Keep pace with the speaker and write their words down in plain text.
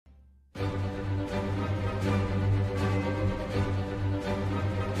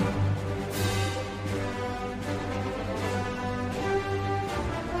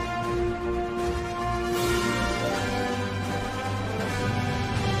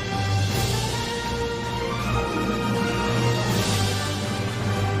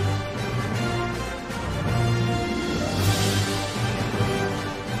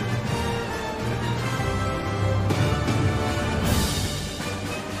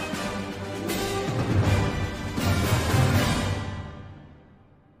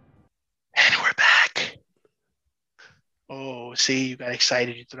See, you got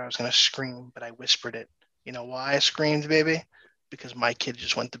excited. You thought I was going to scream, but I whispered it. You know why I screamed, baby? Because my kid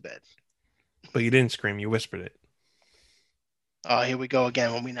just went to bed. But you didn't scream. You whispered it. Oh, here we go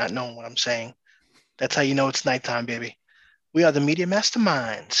again when we not knowing what I'm saying. That's how you know it's nighttime, baby. We are the Media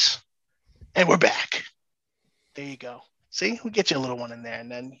Masterminds, and we're back. There you go. See, we get you a little one in there, and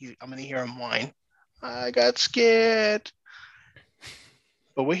then I'm going to hear him whine. I got scared.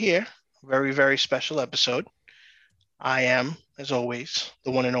 But we're here. Very, very special episode. I am, as always, the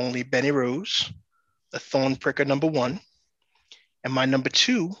one and only Benny Rose, the thorn pricker number one, and my number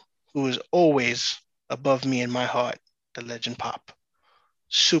two, who is always above me in my heart, the legend Pop.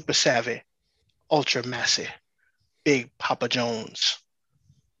 Super savvy, ultra massy, big Papa Jones,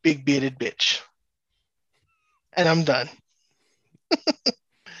 big bearded bitch. And I'm done.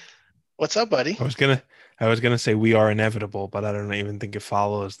 What's up, buddy? I was gonna, I was gonna say we are inevitable, but I don't even think it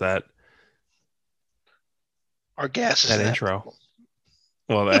follows Our gas is that intro. inevitable.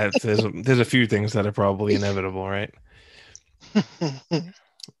 Well, there's a few things that are probably inevitable, right?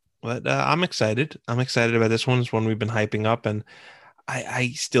 But I'm excited. I'm excited about this one. It's one we've been hyping up, and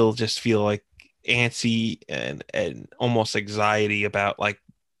I still just feel like antsy and almost anxiety about like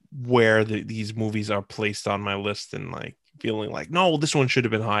where these movies are placed on my list, and like feeling like no, this one should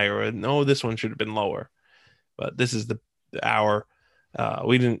have been higher, or no, this one should have been lower. But this is the our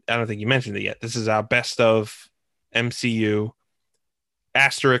we didn't. I don't think you mentioned it yet. This is our best of MCU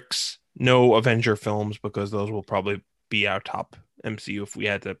asterisks. No Avenger films because those will probably be our top MCU if we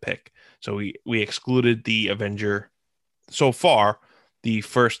had to pick. So we excluded the Avenger so far, the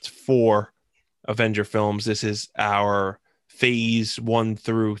first four Avenger films. This is our phase 1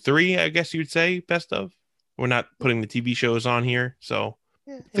 through 3, I guess you'd say, best of. We're not putting the TV shows on here, so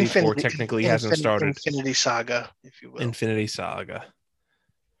phase four Infinity, technically hasn't started. Infinity Saga, if you will. Infinity Saga.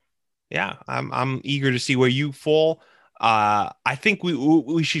 Yeah, I'm eager to see where you fall. I think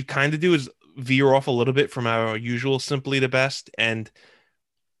we should kind of do is veer off a little bit from our usual simply the best, and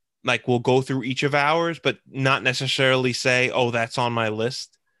like we'll go through each of ours, but not necessarily say, oh, that's on my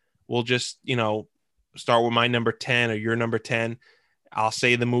list. We'll just, start with my number 10 or your number 10. I'll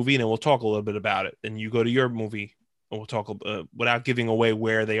say the movie and then we'll talk a little bit about it. Then you go to your movie and we'll talk without giving away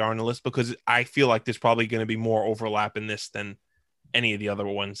where they are on the list because I feel like there's probably going to be more overlap in this than any of the other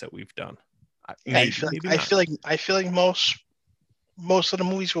ones that we've done. Yeah, Maybe, maybe I not. feel like I feel like most of the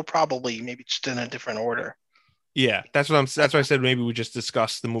movies will probably maybe just in a different order. Yeah, that's why I said maybe we just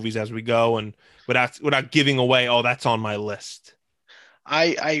discuss the movies as we go and without giving away, oh, that's on my list.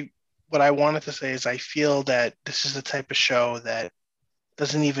 I what I wanted to say is I feel that this is the type of show that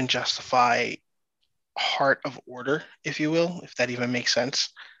doesn't even justify heart of order, if you will, if that even makes sense.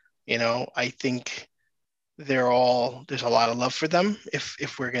 I think there's a lot of love for them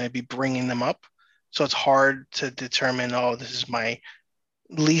if we're going to be bringing them up. So it's hard to determine, oh, this is my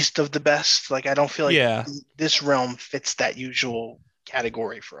least of the best. Like I don't feel like Yeah. this realm fits that usual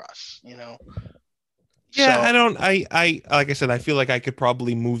category for us. Yeah, So I like I said, I feel like I could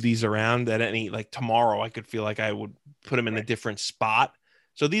probably move these around at any like tomorrow. I could feel like I would put them in a right. different spot.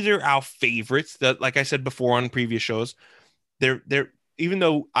 So these are our favorites that, like I said before on previous shows, they're even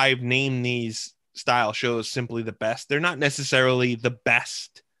though I've named these style shows simply the best, they're not necessarily the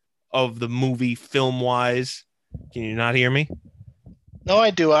best of the movie film wise. Can you not hear me? No,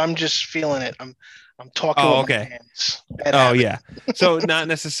 I do. I'm just feeling it. I'm talking with Oh, my okay. hands. Bad Oh habit. yeah. So not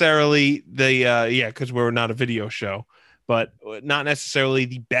necessarily the yeah, because we're not a video show, but not necessarily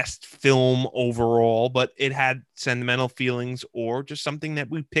the best film overall, but it had sentimental feelings or just something that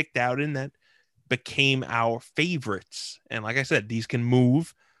we picked out and that became our favorites. And like I said, these can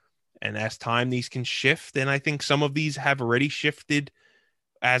move and as time these can shift. And I think some of these have already shifted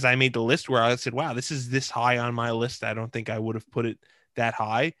as I made the list where I said, wow, this is this high on my list. I don't think I would have put it that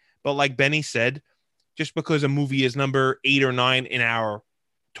high. But like Benny said, just because a movie is number 8 or 9 in our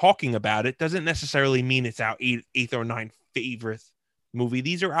talking about it doesn't necessarily mean it's our eighth or ninth favorite movie.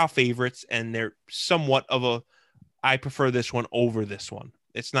 These are our favorites, and they're somewhat of a. I prefer this one over this one.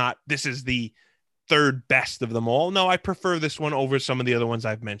 It's not. This is the third best of them all. No, I prefer this one over some of the other ones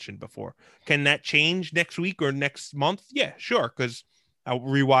I've mentioned before. Can that change next week or next month? Yeah, sure. Because I'll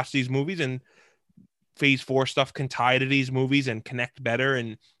rewatch these movies and phase four stuff can tie to these movies and connect better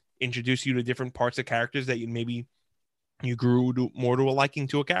and introduce you to different parts of characters that you grew more to a liking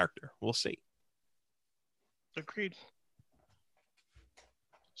to a character. We'll see. Agreed.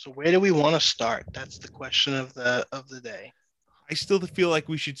 So where do we want to start? That's the question of the day. I still feel like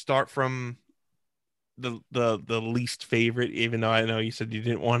we should start from the least favorite, even though I know you said you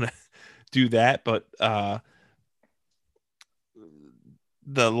didn't want to do that, but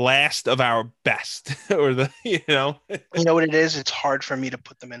the last of our best, or the You know what it is? It's hard for me to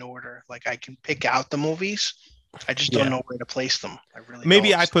put them in order. Like I can pick out the movies, I just don't yeah. know where to place them. I really Maybe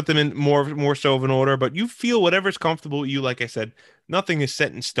don't. I put them in more so of an order, but you feel whatever's comfortable with you. Like I said, nothing is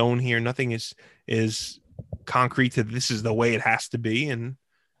set in stone here. Nothing is concrete to this is the way it has to be. And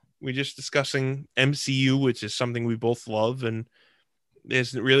we're just discussing MCU, which is something we both love. And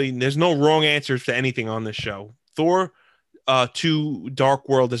there's no wrong answers to anything on this show. Thor 2 Dark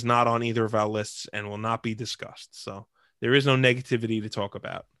World is not on either of our lists and will not be discussed. So there is no negativity to talk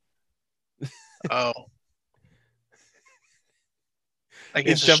about. Oh, I It's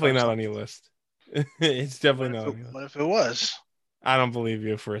guess it definitely shows not up. on your list. It's definitely not on your list. What if it was? I don't believe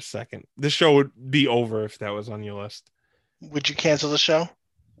you for a second. This show would be over if that was on your list. Would you cancel the show?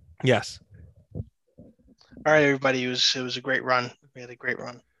 Yes. All right, everybody. It was a great run. We had a great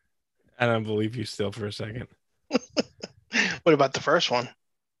run. I don't believe you still for a second. What about the first one?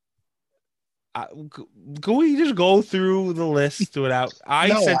 Can we just go through the list without? I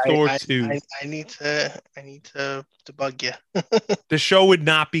No, said I Thor I, 2. I need to bug you. The show would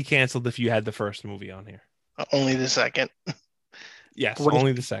not be canceled if you had the first movie on here. Only the second. Yes, What if,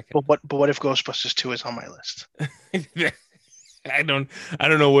 only the second. but what if Ghostbusters 2 is on my list? I don't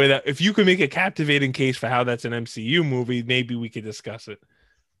know where that if you could make a captivating case for how that's an MCU movie, maybe we could discuss it.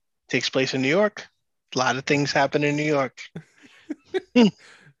 Takes place in New York. A lot of things happen in New York.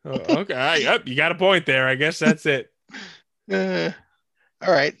 Okay, yep, you got a point there. I guess that's it. Uh,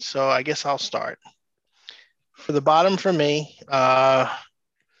 all right, so I guess I'll start. For the bottom for me,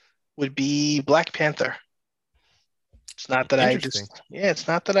 would be Black Panther. It's not that Interesting. it's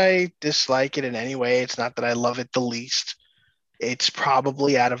not that I dislike it in any way. It's not that I love it the least. It's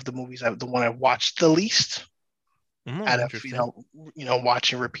probably out of the movies, the one I've watched the least. Oh, Out of interesting.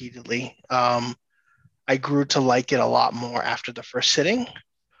 watching repeatedly. I grew to like it a lot more after the first sitting.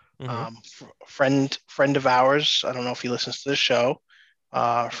 Hmm. Friend of ours, I don't know if he listens to the show.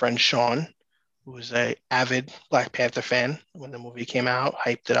 Friend Sean, who was a avid Black Panther fan when the movie came out,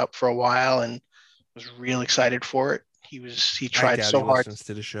 hyped it up for a while and was real excited for it. He I tried doubt he so hard. listens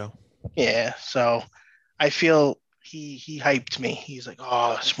to the show. Yeah, so I feel he hyped me. He's like,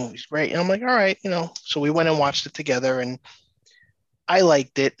 "Oh, this movie's great," and I'm like, "All right, you know." So we went and watched it together, and I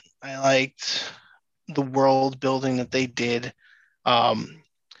liked it. I liked the world building that they did. Um,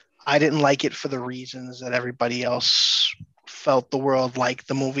 I didn't like it for the reasons that everybody else felt the world liked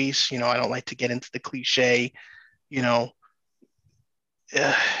the movies. I don't like to get into the cliche. You know,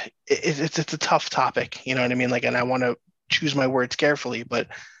 uh, it's a tough topic. You know what I mean? Like, and I want to choose my words carefully, but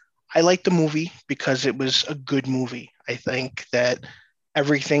I liked the movie because it was a good movie. I think that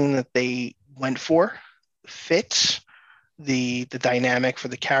everything that they went for fits the dynamic for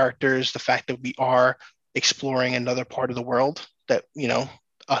the characters, the fact that we are exploring another part of the world that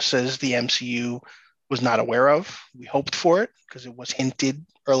us as the MCU was not aware of. We hoped for it because it was hinted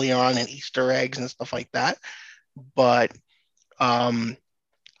early on in Easter eggs and stuff like that. But um,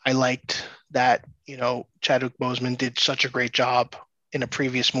 I liked that Chadwick Boseman did such a great job in a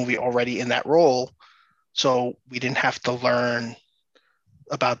previous movie already in that role, so we didn't have to learn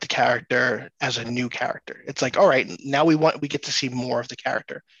about the character as a new character. It's like, all right, now we get to see more of the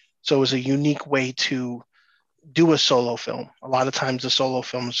character. So it was a unique way to do a solo film. A lot of times the solo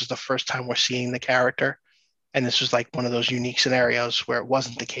films is the first time we're seeing the character. And this was like one of those unique scenarios where it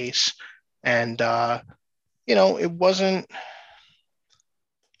wasn't the case. And it wasn't,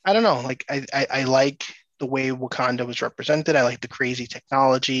 I don't know, like I like the way Wakanda was represented. I like the crazy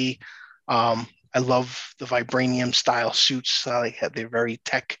technology. I love the vibranium style suits. They're very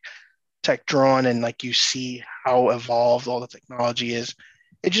tech drawn, and like you see how evolved all the technology is.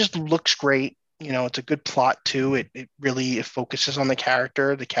 It just looks great. It's a good plot too. It really it focuses on the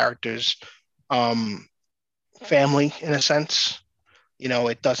character's um, family in a sense.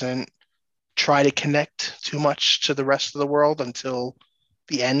 It doesn't try to connect too much to the rest of the world until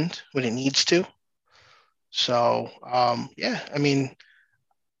the end when it needs to. So yeah, I mean,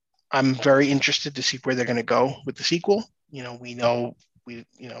 I'm very interested to see where they're going to go with the sequel. We know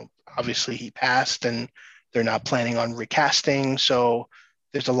obviously he passed and they're not planning on recasting, so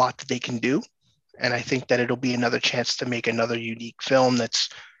there's a lot that they can do, and I think that it'll be another chance to make another unique film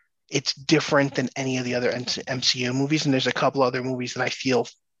it's different than any of the other MCU movies, and there's a couple other movies that I feel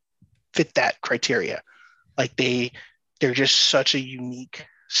fit that criteria. Like they're just such a unique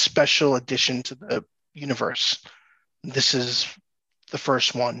special addition to the universe. This is the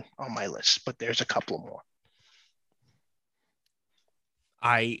first one on my list, but there's a couple more.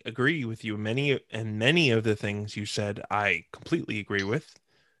 I agree with you. Many of the things you said, I completely agree with.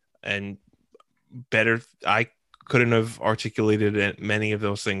 And better, I couldn't have articulated many of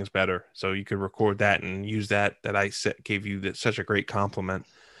those things better. So you could record that and use that I gave you such a great compliment.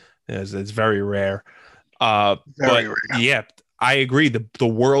 As it's very rare. Very But rare. yeah, I agree. The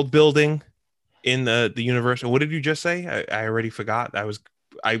world building in the universe. What did you just say? I already forgot.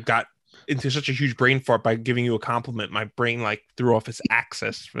 I got into such a huge brain fart by giving you a compliment. My brain like threw off its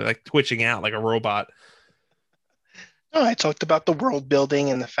axis, like twitching out like a robot. No, I talked about the world building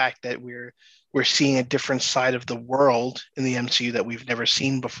and the fact that we're seeing a different side of the world in the MCU that we've never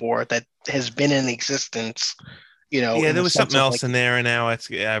seen before, that has been in existence, Yeah, in there the was sense something of else like in there, and now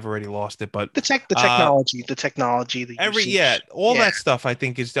I've already lost it. But the uh, technology, the usage. all Yeah, that stuff I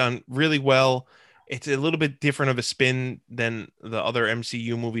think is done really well. It's a little bit different of a spin than the other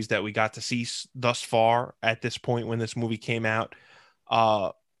MCU movies that we got to see thus far at this point when this movie came out.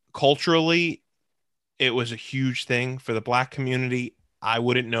 Uh, Culturally, it was a huge thing for the Black community. I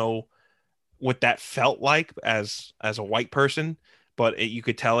wouldn't know what that felt like as a white person, but you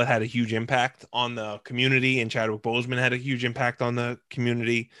could tell it had a huge impact on the community, and Chadwick Boseman had a huge impact on the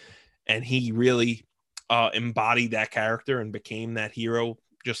community, and he really embodied that character and became that hero,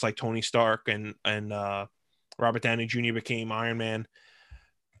 just like Tony Stark and Robert Downey Jr. became Iron Man.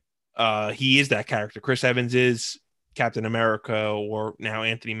 He is that character. Chris Evans is Captain America, or now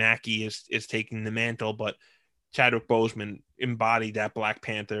Anthony Mackie is taking the mantle, but Chadwick Boseman embodied that Black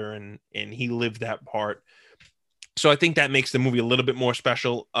Panther, and he lived that part. So I think that makes the movie a little bit more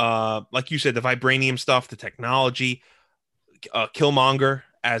special. Like you said, the vibranium stuff, the technology, Killmonger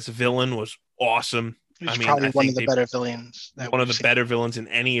as a villain was awesome. I he's mean, probably I one of think the they better villains that one of we've the seen. better villains in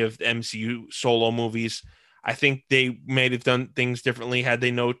any of the MCU solo movies. I think they may have done things differently had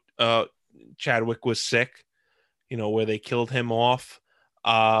they know Chadwick was sick, where they killed him off.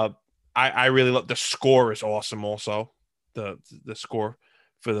 Uh, I really love the score is awesome. Also, the score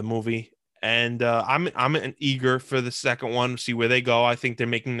for the movie, and I'm eager for the second one to see where they go. I think they're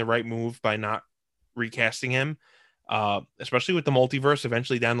making the right move by not recasting him, especially with the multiverse.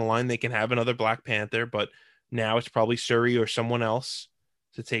 Eventually down the line, they can have another Black Panther, but now it's probably Shuri or someone else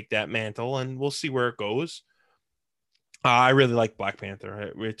to take that mantle, and we'll see where it goes. I really like Black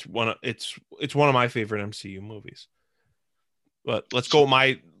Panther. It's one of my favorite MCU movies. But let's go. So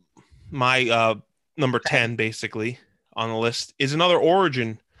My number 10 basically on the list is another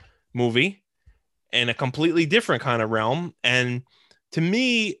origin movie in a completely different kind of realm. And to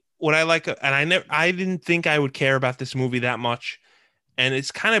me, what I like, and I didn't think I would care about this movie that much, and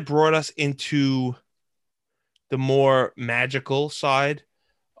it's kind of brought us into the more magical side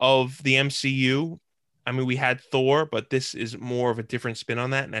of the MCU. I mean, we had Thor, but this is more of a different spin on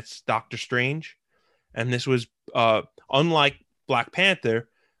that, and that's Doctor Strange. And this was unlike Black Panther,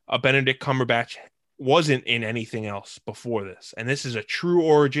 Benedict Cumberbatch wasn't in anything else before this, and this is a true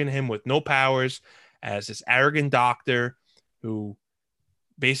origin, him with no powers, as this arrogant doctor who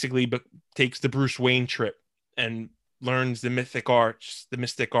basically takes the Bruce Wayne trip and learns the mystic arts,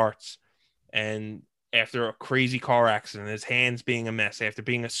 and after a crazy car accident, his hands being a mess, after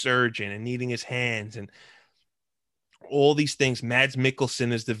being a surgeon and needing his hands and all these things. Mads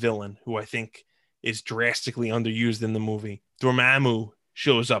Mikkelsen is the villain, who I think is drastically underused in the movie. Dormammu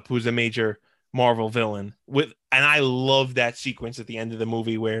shows up, who's a major Marvel villain. And I love that sequence at the end of the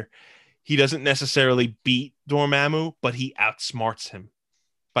movie where he doesn't necessarily beat Dormammu, but he outsmarts him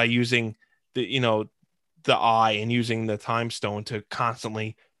by using the eye and using the time stone to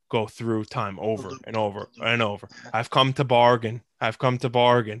constantly go through time over and over and over. I've come to bargain. I've come to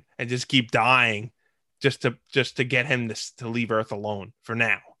bargain, and just keep dying just to get him to leave Earth alone for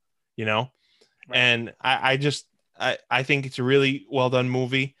now, you know? Right. And I think it's a really well done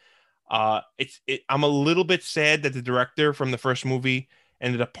movie. I'm a little bit sad that the director from the first movie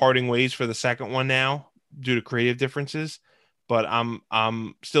ended up parting ways for the second one now due to creative differences, but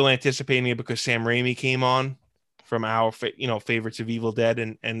I'm still anticipating it because Sam Raimi came on from our favorites of Evil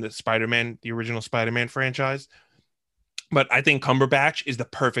Dead and the Spider-Man, the original Spider-Man franchise. But I think Cumberbatch is the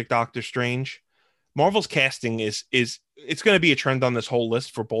perfect Doctor Strange. Marvel's casting is it's going to be a trend on this whole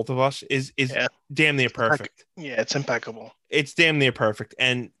list for both of us is yeah. damn near perfect. Yeah, it's impeccable. It's damn near perfect.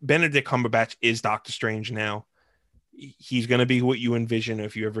 And Benedict Cumberbatch is Doctor Strange now. He's going to be what you envision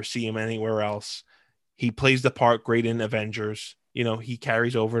if you ever see him anywhere else. He plays the part great in Avengers. He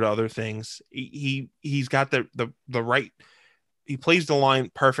carries over to other things. He's got the right. He plays the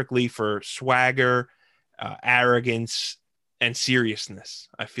line perfectly for swagger, arrogance, and seriousness.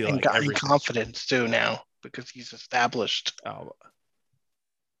 I feel and like and confidence too now because he's established. Oh,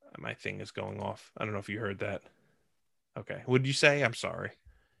 my thing is going off. I don't know if you heard that. Okay, what did you say? I'm sorry.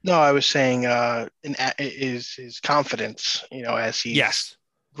 No, I was saying, is his confidence, as he's yes,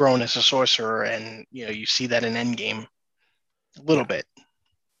 grown as a sorcerer, and you see that in Endgame a little Yeah. bit.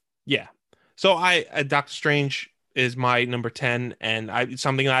 Yeah. So Doctor Strange is my number 10, and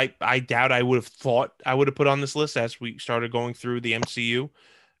something I doubt I would have thought I would have put on this list as we started going through the MCU,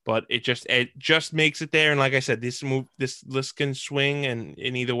 but it just makes it there. And like I said, this list can swing and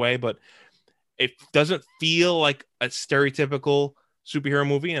in either way, but it doesn't feel like a stereotypical superhero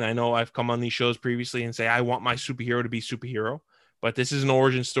movie. And I know I've come on these shows previously and say I want my superhero to be superhero, but this is an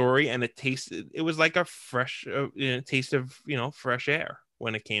origin story, and it was like a fresh taste of fresh air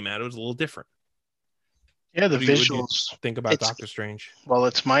when it came out. It was a little different. Yeah, the What do you visuals. think about It's Doctor Strange? Well,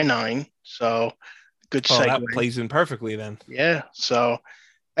 it's my nine, so good Oh, segue. that plays in perfectly then. Yeah, so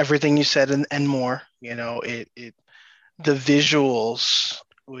everything you said and more, it the visuals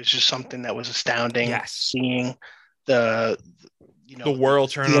was just something that was astounding. Yes. Seeing the The world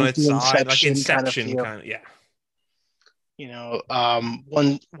turn on its the side, like Inception kind of Inception, feel. kind of. Yeah.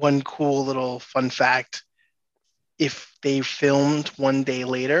 One cool little fun fact: if they filmed one day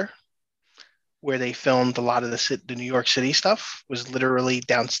later, where they filmed a lot of the New York City stuff, was literally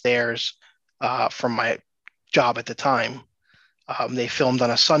downstairs from my job at the time. They filmed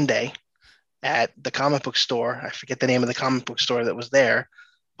on a Sunday at the comic book store. I forget the name of the comic book store that was there,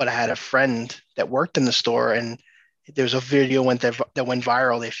 but I had a friend that worked in the store, and there was a video that went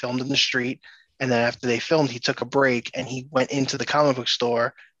viral. They filmed in the street, and then after they filmed, he took a break and he went into the comic book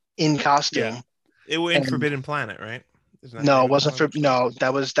store in Yeah. costume. It was in And Forbidden Planet, right? Isn't that the no, name it of the wasn't comic for book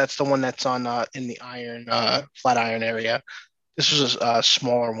store? no. That's the one that's on in the iron Flatiron area. This was a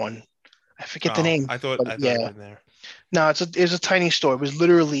smaller one. I forget the Oh, name, but I thought it'd yeah, been there. no, it's a tiny store. It was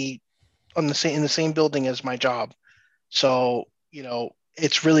literally on the same in the same building as my job. So,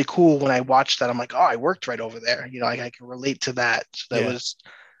 it's really cool when I watch that. I'm like, oh, I worked right over there. I can relate to that. So that Yeah. was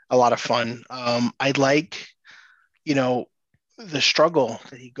a lot of fun. I like, you know, the struggle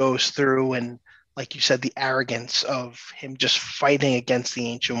that he goes through, and like you said, the arrogance of him just fighting against the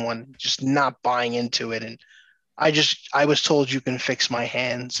Ancient One, just not buying into it. And I was told you can fix my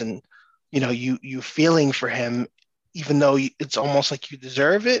hands, and you feeling for him, even though it's almost like you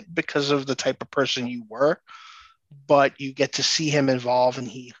deserve it because of the type of person you were, but you get to see him evolve, and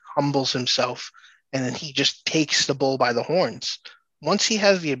he humbles himself, and then he just takes the bull by the horns. Once he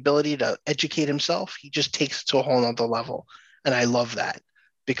has the ability to educate himself, he just takes it to a whole nother level. And I love that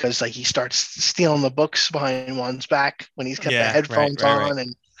because like he starts stealing the books behind one's back when he's got the Yeah, right, headphones right, right. on,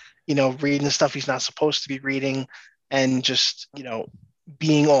 and reading the stuff he's not supposed to be reading, and just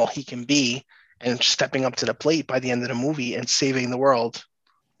being all he can be, and stepping up to the plate by the end of the movie and saving the world.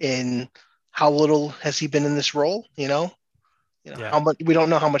 In how little has he been in this role? Yeah. How much we don't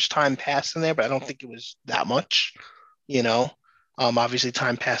know how much time passed in there, but I don't think it was that much. You know, obviously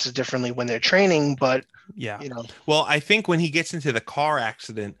time passes differently when they're training, but Yeah. you know, Well, I think when he gets into the car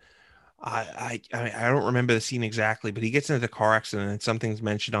accident, I don't remember the scene exactly, but he gets into the car accident and something's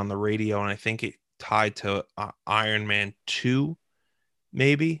mentioned on the radio, and I think it tied to Iron Man 2,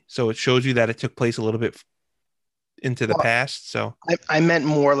 maybe. So it shows you that it took place a little bit into the well, past. So, I meant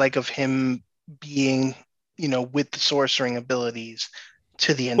more like of him being, with the sorcering abilities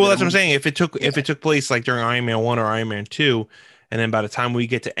to the end well, of the that's what I'm saying. movie. If Yeah, it took place like during Iron Man 1 or Iron Man 2, and then by the time we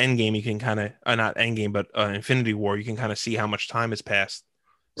get to Endgame, you can kind of not Endgame, but Infinity War, you can kind of see how much time has passed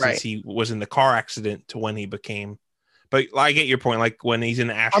since right. he was in the car accident to when he became. But I get your point. Like when he's in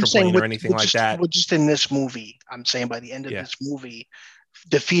the I'm astral saying plane or anything like that. with just in this movie. I'm saying by the end of Yeah. this movie,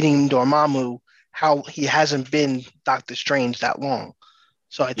 defeating Dormammu, how he hasn't been Doctor Strange that long.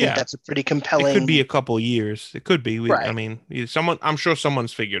 So I think Yeah. that's a pretty It could be compelling, a couple years. It could be. I right? mean, someone. I'm sure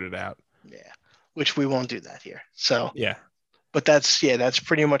someone's figured it out. Yeah, which we won't do that here. So, Yeah. but that's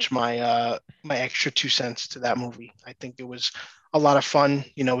pretty much my extra 2 cents to that movie. I think it was a lot of fun.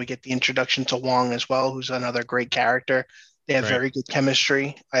 We get the introduction to Wong as well, who's another great character. They have Right. very good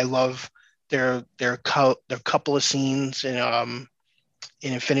chemistry. I love their couple of scenes in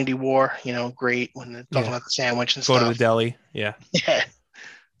Infinity War. Great when they're talking Yeah. about the sandwich and Go to the stuff. deli. Yeah. Yeah,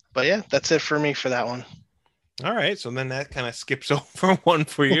 but yeah, that's it for me for that one. All right. So then that kind of skips over one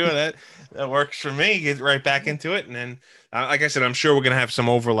for you. That works for me. Get right back into it, and then, like I said, I'm sure we're gonna have some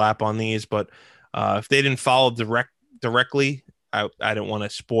overlap on these, but if they didn't follow directly, I don't want to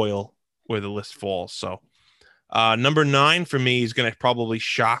spoil where the list falls. So number 9 for me is gonna probably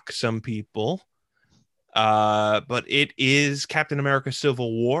shock some people, but it is Captain America: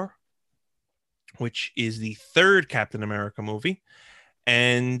 Civil War, which is the third Captain America movie.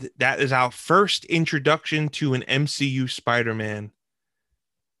 And that is our first introduction to an MCU Spider-Man.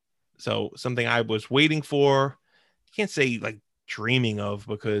 So something I was waiting for. I can't say like dreaming of,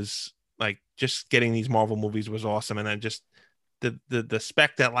 because like just getting these Marvel movies was awesome, and I just the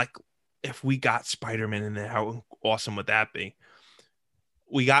spec that, like, if we got Spider-Man in there, how awesome would that be?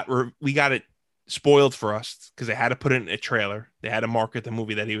 We got it spoiled for us because they had to put it in a trailer. They had to market the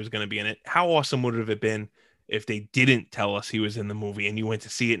movie that he was going to be in it. How awesome would it have been if they didn't tell us he was in the movie and you went to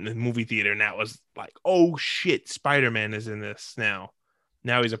see it in the movie theater and that was like, oh shit, Spider-Man is in this now.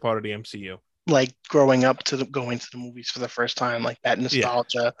 Now he's a part of the MCU. Like growing up to going to the movies for the first time, like that Yeah.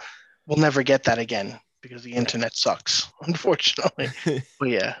 nostalgia. We'll never get that again because the internet sucks, unfortunately. But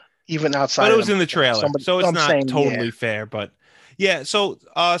yeah, even outside But it of was in the trailer, somebody, so it's I'm not saying, yeah, totally fair. But yeah, so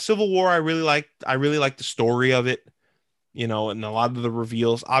Civil War, I really liked. I really liked the story of it, and a lot of the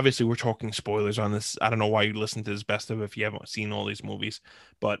reveals. Obviously, we're talking spoilers on this. I don't know why you listen to this best of if you haven't seen all these movies,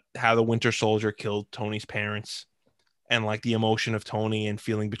 but how the Winter Soldier killed Tony's parents, and like the emotion of Tony and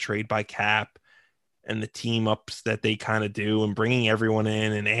feeling betrayed by Cap, and the team ups that they kind of do, and bringing everyone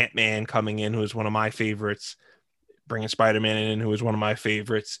in, and Ant-Man coming in, who is one of my favorites, bringing Spider-Man in, who is one of my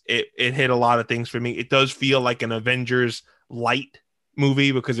favorites. It hit a lot of things for me. It does feel like an Avengers light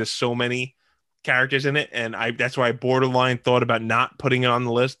movie because there's so many characters in it, and that's why I borderline thought about not putting it on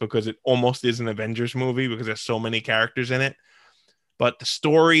the list because it almost is an Avengers movie because there's so many characters in it. But the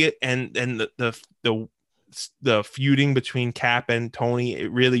story and the feuding between Cap and Tony,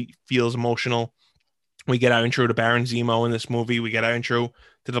 it really feels emotional. We get our intro to Baron Zemo in this movie. We get our intro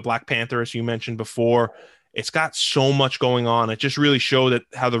to the Black Panther, as you mentioned before. It's got so much going on. It just really showed that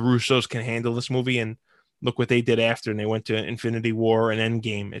how the Russos can handle this movie, and look what they did after. And they went to Infinity War and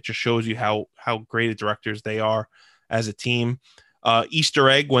Endgame. It just shows you how great directors they are as a team. Easter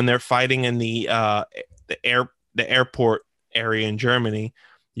egg when they're fighting in the airport area in Germany,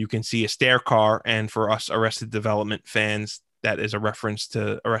 you can see a stair car, and for us Arrested Development fans, that is a reference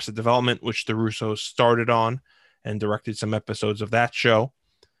to Arrested Development, which the Russos started on and directed some episodes of that show.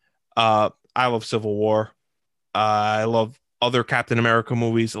 I love Civil War. I love other Captain America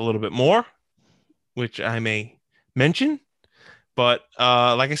movies a little bit more, which I may mention. But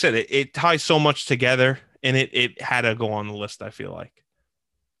like I said, it ties so much together, and it had to go on the list, I feel like.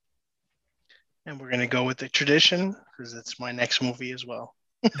 and we're gonna go with the tradition because it's my next movie as well.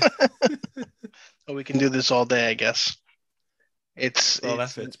 So we can do this all day, I guess. Well, that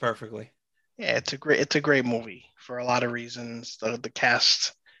It's fits perfectly. Yeah, it's a great movie for a lot of reasons. The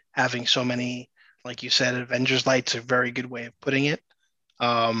cast having so many, like you said, Avengers Light's a very good way of putting it.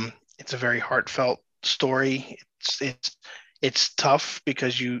 It's a very heartfelt story. It's tough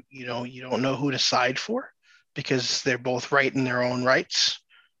because you don't know who to side for because they're both right in their own rights.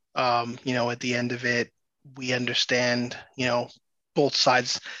 At the end of it, we understand, both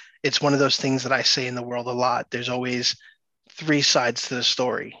sides. It's one of those things that I say in the world a lot. There's always three sides to the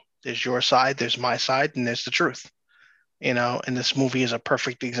story. There's your side, there's my side, and there's the truth. And this movie is a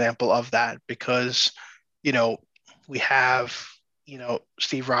perfect example of that because, you know, we have,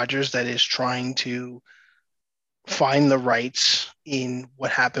 Steve Rogers that is trying to find the rights in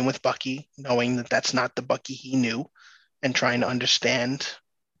what happened with Bucky, knowing that that's not the Bucky he knew, and trying to understand,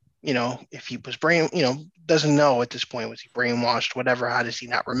 if he was doesn't know at this point, was he brainwashed, whatever, how does he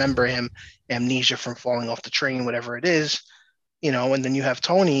not remember him, amnesia from falling off the train, whatever it is, and then you have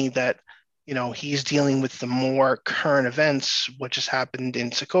Tony that, he's dealing with the more current events, what just happened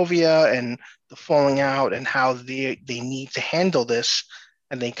in Sokovia and the falling out and how they need to handle this.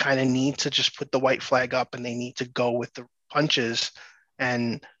 And they kind of need to just put the white flag up and they need to go with the punches.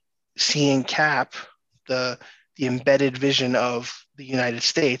 And seeing Cap, the embedded vision of the United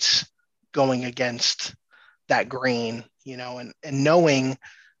States going against that grain, and knowing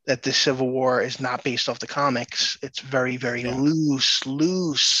that the Civil War is not based off the comics. It's very, very Yeah.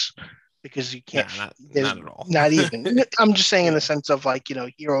 loose because you can't. Nah, there's not at all. not even. I'm just saying in Yeah. the sense of like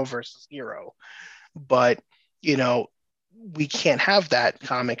hero versus hero, but you know we can't have that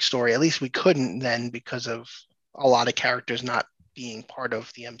comic story. At least we couldn't then because of a lot of characters not being part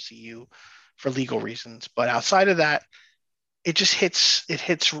of the MCU for legal reasons. But outside of that, it just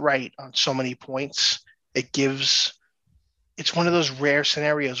hits right on so many points. It's one of those rare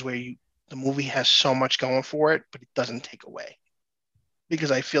scenarios where the movie has so much going for it, but it doesn't take away. Because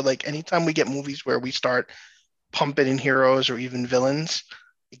I feel like anytime we get movies where we start pumping in heroes or even villains,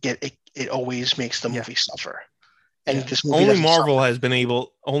 it always makes the Yeah. movie suffer. And Yeah. this movie doesn't Marvel suffer. has been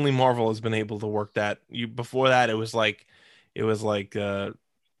able to work that. Before that it was like 2-3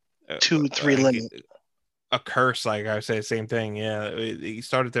 limit. a curse, like I would say the same thing. Yeah. He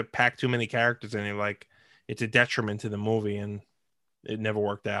started to pack too many characters in it, like it's a detriment to the movie and it never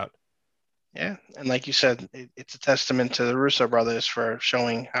worked out. Yeah, and like you said, it's a testament to the Russo brothers for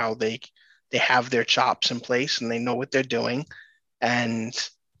showing how they have their chops in place and they know what they're doing, and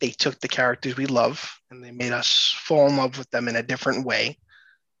they took the characters we love and they made us fall in love with them in a different way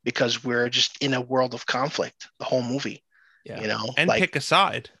because we're just in a world of conflict the whole movie. Yeah. You know, And like pick a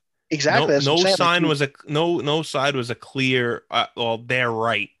side. exactly No, that's what I'm no saying. Like sign you, was a no side was a clear. Well, they're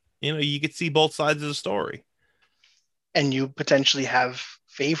right. You could see both sides of the story. and you potentially have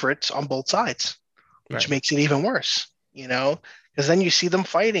favorites on both sides, which Right. makes it even worse. You know, because then you see them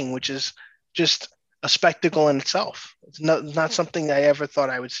fighting, which is just a spectacle in itself. It's not something I ever thought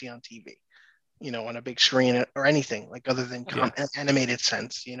I would see on TV. You know, on a big screen or anything like other than Yeah. animated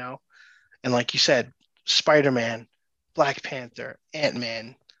sense. You know, and like you said, Spider Man, Black Panther, Ant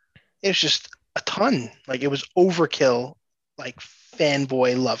Man. It was just a ton. Like it was overkill, like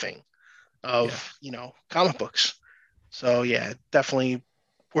fanboy loving Yeah. of comic books. So yeah, definitely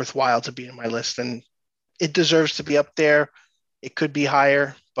worthwhile to be in my list, and it deserves to be up there. It could be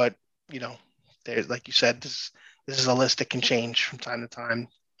higher, but you know, there's like you said, this is a list that can change from time to time,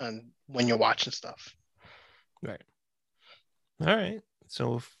 and when you're watching stuff. Right. All right.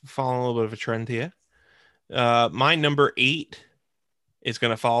 So following a little bit of a trend here. My number 8 is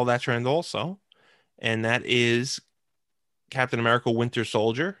going to follow that trend also, and that is Captain America: Winter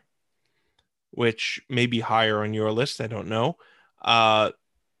Soldier, which may be higher on your list. I don't know. Uh,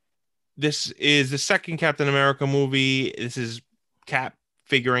 this is the second Captain America movie. This is Cap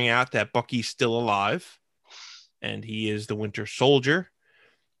figuring out that Bucky's still alive, and he is the Winter Soldier.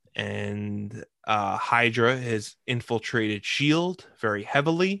 And Hydra has infiltrated Shield very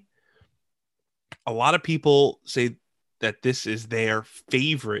heavily. A lot of people say that this is their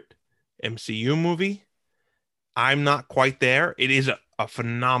favorite MCU movie. I'm not quite there. It is a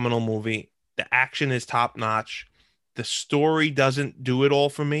phenomenal movie. The action is top notch. The story doesn't do it all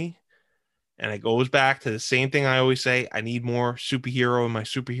for me. And it goes back to the same thing I always say. I need more superhero in my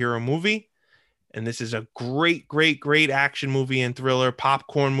superhero movie. And this is a great, great, great action movie and thriller,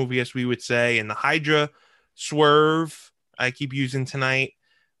 popcorn movie, as we would say. And the Hydra swerve I keep using tonight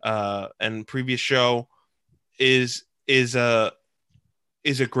and previous show is is a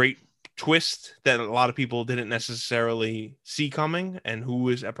is a great twist that a lot of people didn't necessarily see coming, and who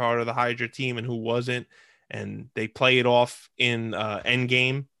was a part of the Hydra team and who wasn't. And they play it off in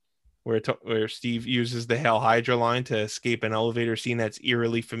Endgame, where Steve uses the Hail Hydra line to escape an elevator scene that's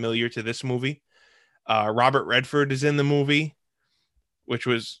eerily familiar to this movie. Robert Redford is in the movie, which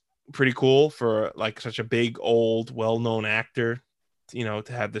was pretty cool for like such a big, old, well-known actor, to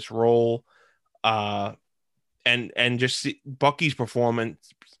have this role. Uh, and just see Bucky's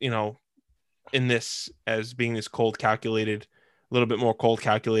performance, in this as being this cold, calculated, a little bit more cold,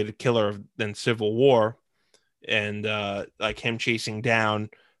 calculated killer than Civil War, and like him chasing down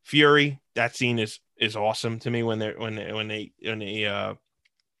Fury. That scene is awesome to me when the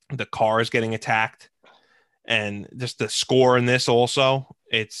car is getting attacked, and just the score in this also.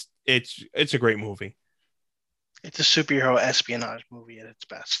 It's a great movie. It's a superhero espionage movie at its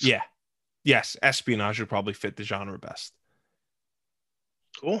best. Yeah. Yes, espionage would probably fit the genre best.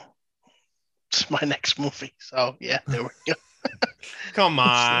 Cool. It's my next movie. So yeah, there we go. Come on,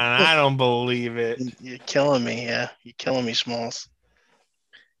 I don't believe it. You're killing me. Yeah, you're killing me, Smalls.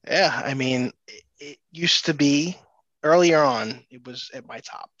 Yeah, I mean, it used to be earlier on, it was at my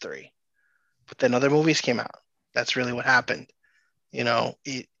top three, but then other movies came out. That's really what happened. You know,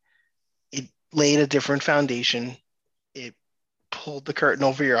 it laid a different foundation. It pulled the curtain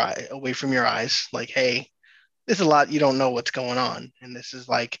over your eye, away from your eyes. Like, hey, there's a lot you don't know what's going on, and this is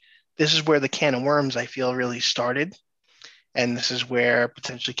where the can of worms I feel really started, and this is where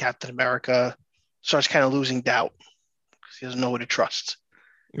potentially Captain America starts kind of losing doubt because he doesn't know who to trust.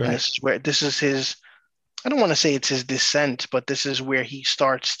 And Right. this is his, I don't want to say it's his descent, but this is where he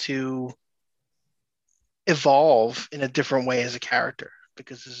starts to evolve in a different way as a character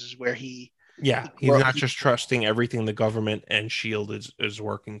because this is where Yeah, he's not just trusting everything the government and Shield is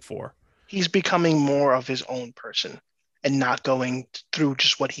working for. he's becoming more of his own person and not going through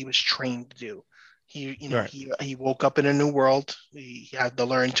just what he was trained to do. Right. He woke up in a new world. He had to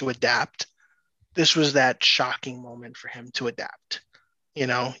learn to adapt. This was that shocking moment for him to adapt. You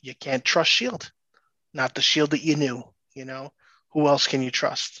can't trust Shield, not the Shield that you knew. Who else can you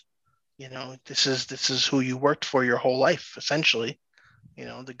trust? This is who you worked for your whole life, essentially.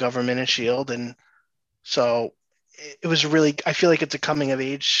 The government and Shield, and so it was really. I feel like it's a coming of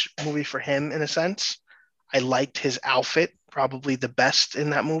age movie for him in a sense. I liked his outfit probably the best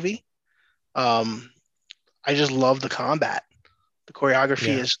in that movie. Um, I just love the combat. The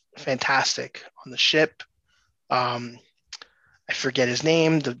choreography Yeah. is fantastic on the ship. Um, I forget his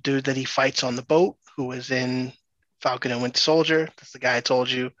name, the dude that he fights on the boat, who was in Falcon and Winter Soldier. That's the guy I told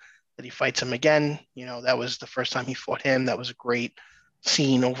you that he fights him again. That was the first time he fought him. That was a great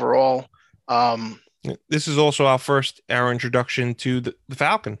scene overall. Um, This is also our introduction to the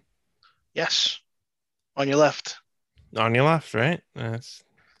Falcon. yes, on your left. On your left, right? That's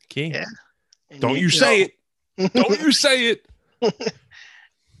key. Yeah. And Don't you you say it. know, Don't you say it.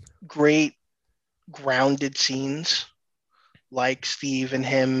 great grounded scenes like Steve and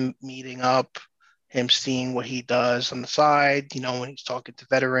him meeting up, him seeing what he does on the side, when he's talking to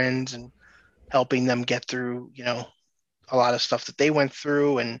veterans and helping them get through, a lot of stuff that they went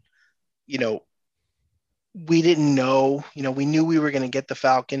through. And, you know, we didn't know, we knew we were going to get the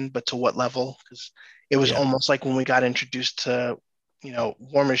Falcon, but to what level? Because it was Yeah. almost like when we got introduced to,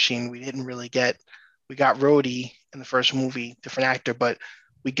 War Machine, we didn't really we got Rhodey in the first movie, different actor, but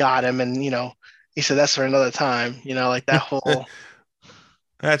we got him. And, he said, that's for another time, like that whole.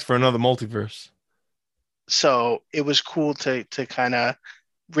 That's for another multiverse. So it was cool to kind of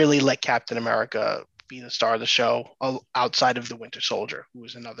really let Captain America be the star of the show outside of the Winter Soldier, who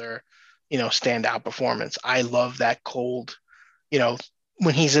was another, standout performance. I love that cold, you know,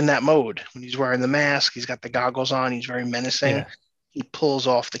 when he's in that mode, when he's wearing the mask, he's got the goggles on, he's very menacing. Yeah. He pulls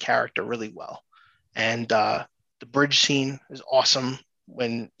off the character really well. And the bridge scene is awesome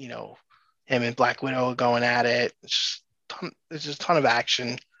when, him and Black Widow are going at it. There's just a ton of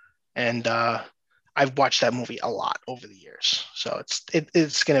action. And I've watched that movie a lot over the years, so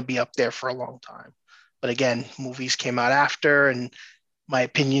it's going to be up there for a long time. But again, movies came out after, and my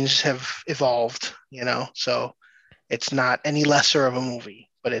opinions have evolved. So it's not any lesser of a movie,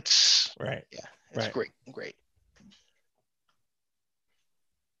 but it's Right. yeah, it's Right. great, great.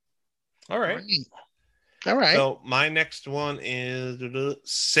 All All right. right, all right. So my next one is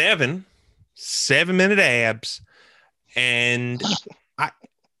 7 minute abs. And I,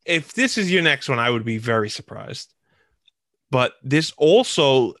 if this is your next one, I would be very surprised. But this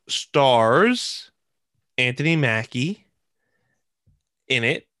also stars Anthony Mackie in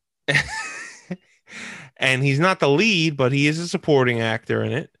it. And he's not the lead, but he is a supporting actor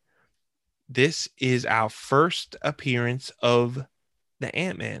in it. This is our first appearance of the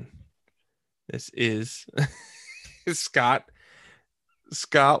Ant-Man. This is Scott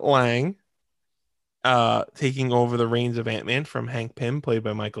Lang taking over the reins of Ant-Man from Hank Pym, played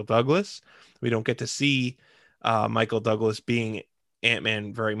by Michael Douglas. We don't get to see Michael Douglas being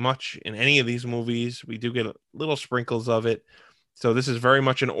Ant-Man very much in any of these movies. We do get little sprinkles of it. So this is very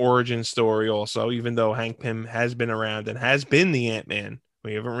much an origin story also, even though Hank Pym has been around and has been the Ant-Man.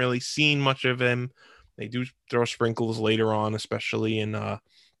 We haven't really seen much of him. They do throw sprinkles later on, especially in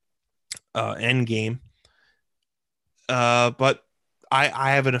Endgame. But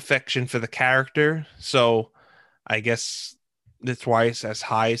I have an affection for the character, so I guess that's why it's as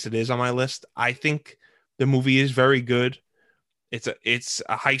high as it is on my list. I think the movie is very good. It's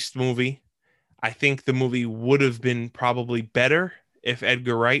a heist movie. I think the movie would have been probably better if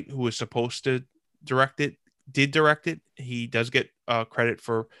Edgar Wright, who was supposed to direct it, did direct it. He does get credit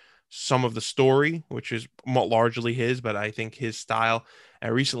for some of the story, which is largely his, but I think his style. I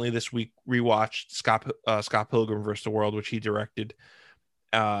recently this week rewatched Scott Pilgrim vs. the World, which he directed,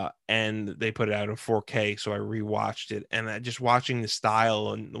 and they put it out in 4K. So I rewatched it, and just watching the style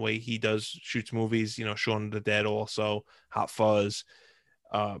and the way he does shoots movies. Shaun of the Dead, also Hot Fuzz,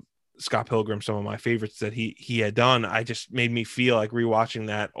 Scott Pilgrim, some of my favorites that he had done. I just made me feel like rewatching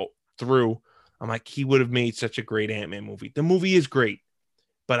that through. I'm like, he would have made such a great Ant-Man movie. The movie is great,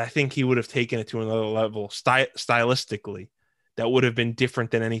 but I think he would have taken it to another level stylistically. That would have been different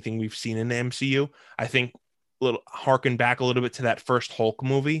than anything we've seen in the MCU. I think harken back a little bit to that first Hulk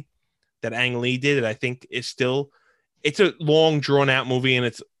movie that Ang Lee did. And I think it's a long drawn out movie, and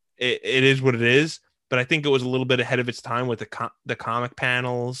it is what it is. But I think it was a little bit ahead of its time with the comic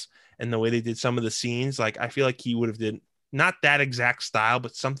panels and the way they did some of the scenes. Like, I feel like he would have did not that exact style,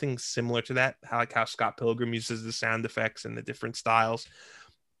 but something similar to that. How Scott Pilgrim uses the sound effects and the different styles.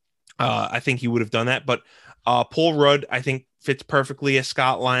 I think he would have done that. But Paul Rudd, I think, fits perfectly as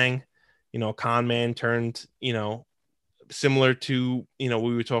Scott Lang. Con man turned, similar to, we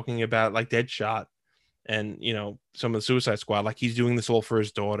were talking about like Deadshot and, some of the Suicide Squad. Like, he's doing this all for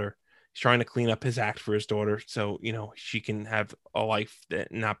his daughter. He's trying to clean up his act for his daughter, so she can have a life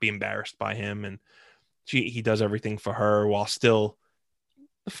that not be embarrassed by him, and he does everything for her while still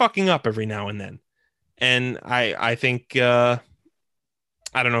fucking up every now and then. And I think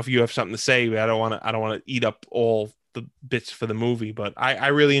I don't know if you have something to say, but I don't want to eat up all the bits for the movie, but I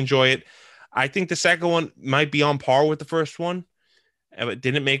really enjoy it. I think the second one might be on par with the first one. It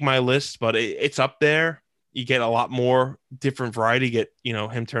didn't make my list, but it's up there. You get a lot more different variety. You get,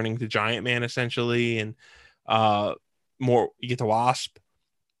 him turning to Giant Man essentially, and more, you get the Wasp.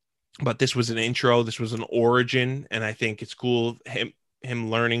 But this was an intro, this was an origin, and I think it's cool. him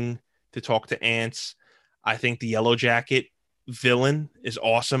learning to talk to ants. I think the Yellow Jacket villain is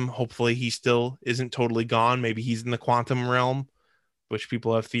awesome. Hopefully he still isn't totally gone. Maybe he's in the quantum realm, which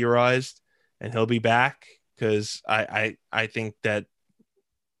people have theorized, and he'll be back because I think that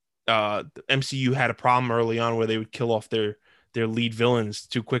the MCU had a problem early on where they would kill off their lead villains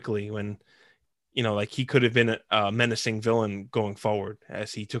too quickly when like he could have been a menacing villain going forward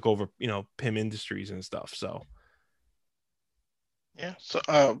as he took over Pym Industries and stuff. So Yeah.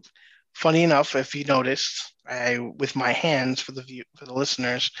 So, funny enough, if you noticed, I with my hands for the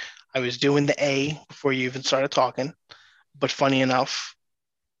listeners, I was doing the A before you even started talking. But funny enough,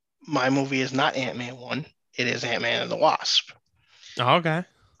 my movie is not Ant-Man 1. It is Ant-Man and the Wasp. okay.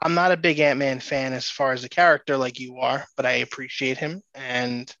 I'm not a big Ant-Man fan as far as the character like you are, but I appreciate him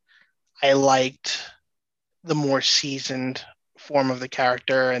and I liked the more seasoned form of the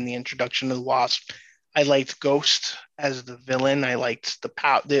character and the introduction of the Wasp. I liked Ghost as the villain. I liked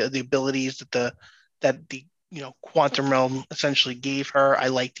the abilities that the quantum realm essentially gave her. I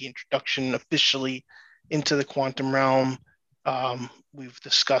liked the introduction officially into the quantum realm. We've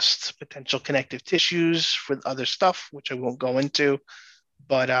discussed potential connective tissues for other stuff, which I won't go into,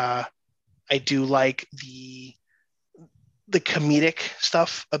 but I do like the comedic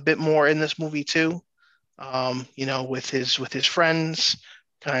stuff a bit more in this movie too. With his friends,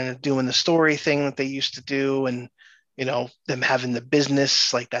 kind of doing the story thing that they used to do, and them having the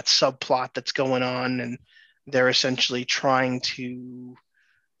business like that subplot that's going on, and they're essentially trying to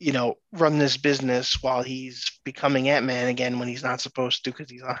run this business while he's becoming Ant-Man again when he's not supposed to because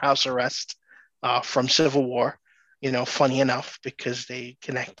he's on house arrest from Civil War. Funny enough because they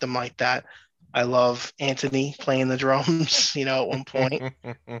connect them like that. I love Anthony playing the drums, at one point.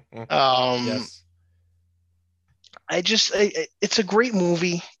 Um, Yes. it's a great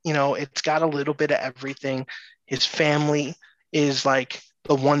movie. It's got a little bit of everything. His family is like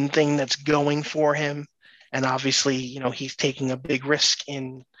the one thing that's going for him. And obviously, he's taking a big risk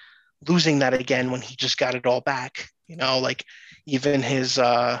in losing that again when he just got it all back. Like even his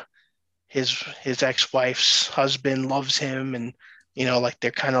ex-wife's husband loves him and like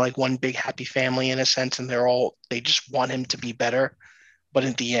they're kind of like one big happy family in a sense, and they just want him to be better. But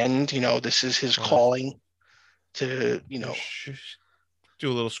at the end, this is his Uh, calling to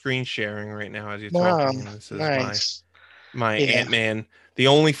do a little screen sharing right now as you're wow, talking, and this is my nice. my Yeah, Ant-Man. The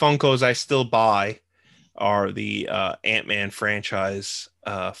only Funkos I still buy are the Ant-Man franchise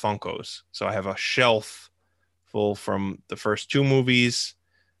Funkos. So I have a shelf full from the first two movies,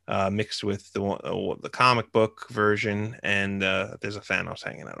 mixed with the comic book version, and there's a Thanos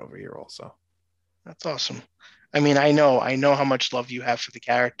hanging out over here also. that's awesome. I mean, I know how much love you have for the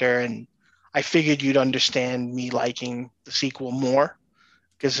character, and I figured you'd understand me liking the sequel more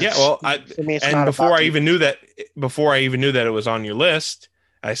because Yeah, it's well, for me, it's and not about the before I even knew that it was on your list,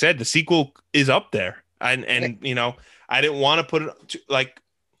 I said the sequel is up there, and I didn't want to put it like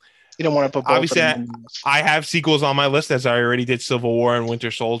you don't want to put both of obviously them I, on the list. I have sequels on my list as I already did Civil War and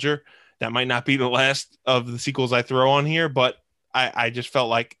Winter Soldier. That might not be the last of the sequels I throw on here, but I just felt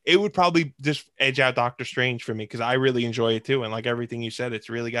like it would probably just edge out Doctor Strange for me because I really enjoy it too. And like everything you said, it's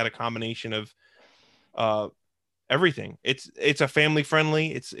really got a combination of uh everything. It's a family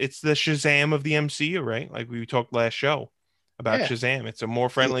friendly. It's the Shazam of the MCU, right? Like we talked last show about Yeah, Shazam. It's a more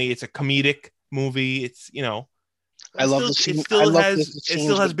friendly. It's a comedic movie. It's I it love still the it scene. I still love has the it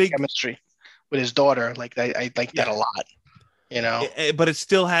still scenes has with the big chemistry with his daughter. Like I like that yeah, a lot. but it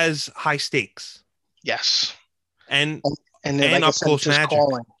still has high stakes Yes, and and then, and like I up said, close it's his magic.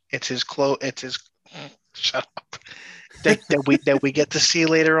 calling. It's his It's his shut up. That we get to see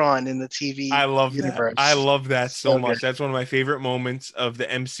later on in the TV I love that. I universe. love that so So good. much. That's one of my favorite moments of the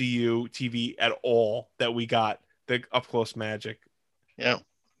MCU TV at all that we got the up close magic. Yeah,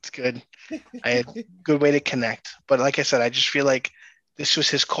 it's good. I had good way to connect. But like I said, I just feel like this was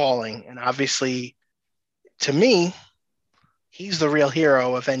his calling, and obviously, to me, he's the real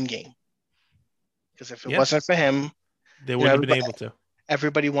hero of Endgame. Because if it Yeah, wasn't for him, they you know, wouldn't have been everybody able to.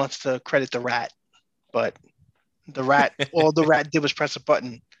 everybody wants to credit the rat, but all the rat did was press a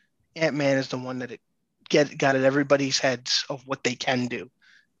button. Ant-Man is the one that got at everybody's heads of what they can do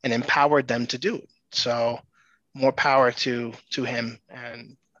and empowered them to do it. So more power to him.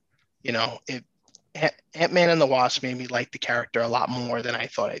 And it Ant-Man and the Wasp made me like the character a lot more than I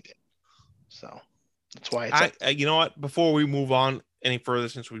thought I did. So that's why it's up. You know what? Before we move on any further,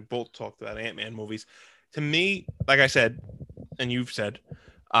 since we both talked about Ant-Man movies, to me, like I said, and you've said,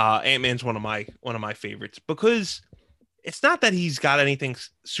 Ant-Man's one of my favorites because it's not that he's got anything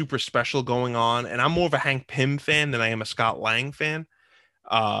super special going on, and I'm more of a Hank Pym fan than I am a Scott Lang fan.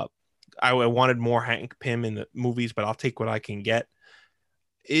 Uh, I wanted more Hank Pym in the movies, but I'll take what I can get.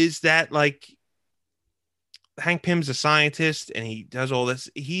 is that like Hank Pym's a scientist and he does all this.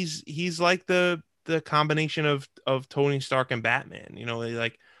 He's like the combination of Tony Stark and Batman. You know,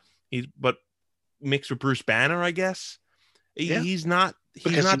 like he's but mixed with Bruce Banner, I guess. Yeah, He's because not he's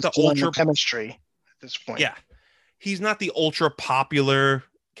the doing the ultra chemistry at this point. yeah. He's not the ultra popular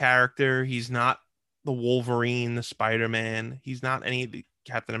character. He's not the Wolverine, the Spider-Man. He's not any of the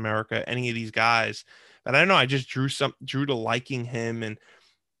Captain America, any of these guys. But I don't know. I just drew to liking him, and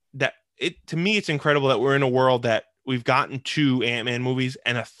that it to me it's incredible that we're in a world that we've gotten two Ant-Man movies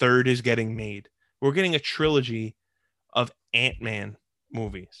and a third is getting made. We're getting a trilogy of Ant-Man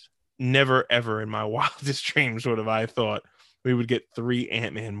movies. Never ever in my wildest dreams would have I thought we would get three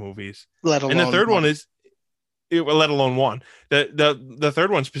Ant-Man movies. Let And the alone third one one. is let alone one. The third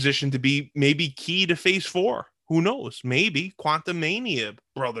one's positioned to be maybe key to phase 4. Who knows? Maybe Quantum Mania,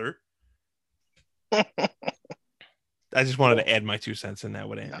 brother. I just wanted to add my 2 cents in that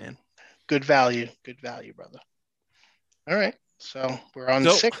with Ant-Man. Good value, brother. All right, so we're on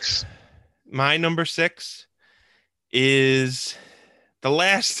So 6. my number 6 is the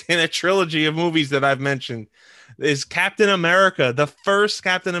last in a trilogy of movies that I've mentioned is Captain America, the first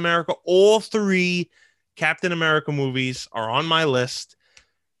Captain America. All 3 Captain America movies are on my list.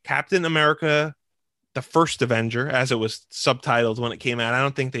 Captain America, the first Avenger, as it was subtitled when it came out. I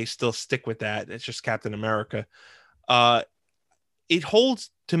don't think they still stick with that. It's just Captain America. It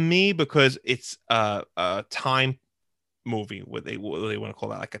holds to me because it's a time movie, what they want to call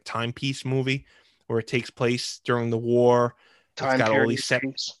that, like a timepiece movie, where it takes place during the war. It's Time got all period these set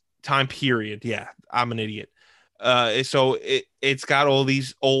piece. time period. Yeah, I'm an idiot. So it's got all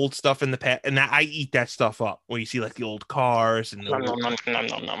these old stuff in the past, and I eat that stuff up. Where you see like the old cars and Nom, the nom, nom, nom,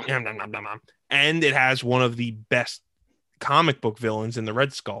 nom, nom. nom, nom, nom, nom, nom. And it has one of the best comic book villains in the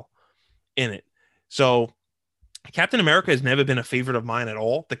Red Skull in it. So Captain America has never been a favorite of mine at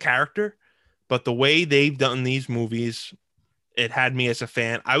all, the character, but the way they've done these movies, it had me as a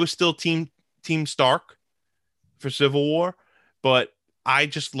fan. I was still team Stark for Civil War, but I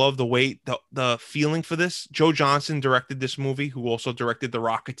just love the way the feeling for this. Joe Johnson directed this movie, who also directed The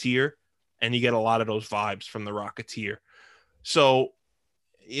Rocketeer, and you get a lot of those vibes from The Rocketeer. So,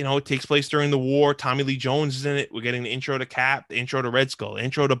 you know, it takes place during the war. Tommy Lee Jones is in it. We're getting the intro to Cap, the intro to Red Skull, the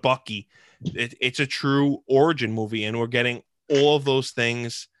intro to Bucky. It's a true origin movie, and we're getting all of those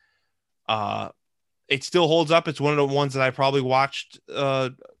things. It still holds up. It's one of the ones that I probably watched.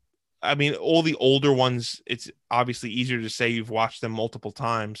 I mean, all the older ones, it's obviously easier to say you've watched them multiple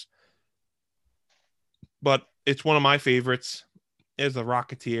times, but it's one of my favorites. Is The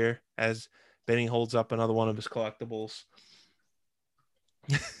Rocketeer, as Benny holds up another one of his collectibles.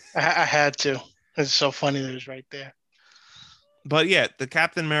 I had to. It's so funny that it was right there. But yeah, the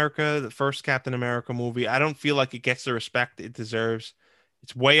Captain America, the first Captain America movie, I don't feel like it gets the respect it deserves.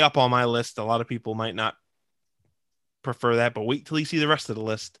 It's way up on my list. A lot of people might not prefer that, but wait till you see the rest of the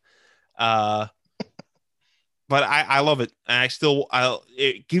list. Uh, but I love it. And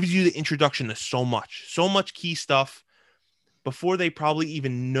it gives you the introduction to so much key stuff before they probably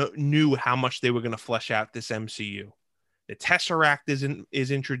even knew how much they were going to flesh out this MCU. The Tesseract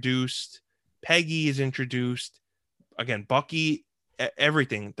is introduced. Peggy is introduced. Again, Bucky,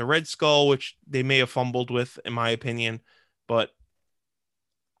 everything. The Red Skull, which they may have fumbled with, in my opinion, but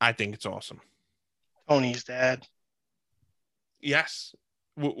I think it's awesome. Tony's dad. Yes,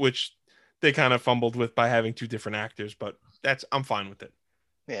 which they kind of fumbled with by having 2 different actors, but I'm fine with it.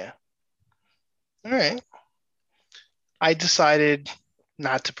 Yeah. All right. I decided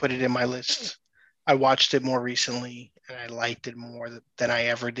not to put it in my list. I watched it more recently and I liked it more than I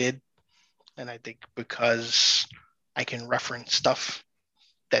ever did. And I think because I can reference stuff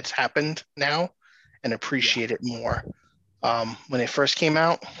that's happened now and appreciate it more. When it first came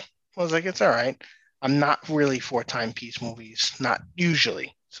out, I was like, it's all right. I'm not really for timepiece movies, not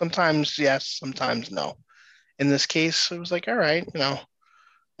usually. Sometimes yes, sometimes no. In this case, it was like, all right, you know.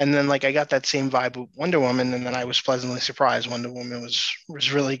 And then like I got that same vibe with Wonder Woman, and then I was pleasantly surprised. Wonder Woman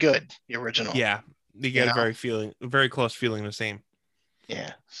was really good, the original. Yeah, you You get know, very close feeling the same.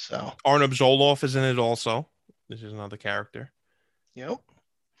 yeah. So, Arnold Zoloff is in it also. This is another character. yep.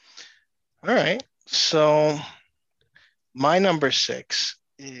 All right. So my number 6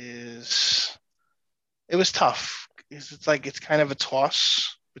 is it was tough. It's like it's kind of a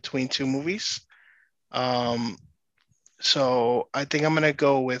toss between 2 movies. Um, so I think I'm gonna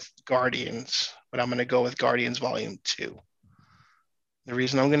go with Guardians, but I'm gonna go with Guardians Volume 2. The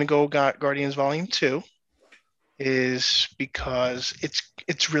reason I'm gonna go Guardians Volume 2 is because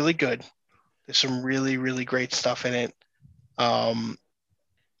it's really good. There's some really, really great stuff in it. Um,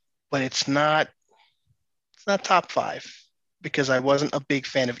 but it's not top 5. because I wasn't a big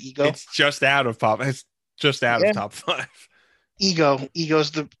fan of Ego. It's just out of pop. It's just out of Yeah, top five.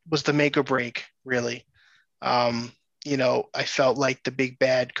 Ego's the was the make or break, really. Um, I felt like the big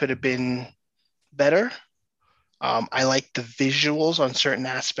bad could have been better. I like the visuals on certain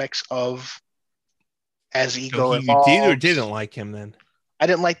aspects of as So Ego you did or didn't evolves. like him then? I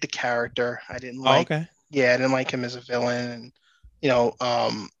didn't like the character. Oh, okay. Yeah, I didn't like him as a villain. And, you know,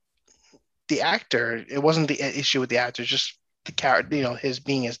 um, the actor, it wasn't the issue with the actor, just the character, his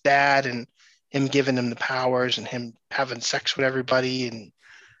being his dad and him giving him the powers and him having sex with everybody and,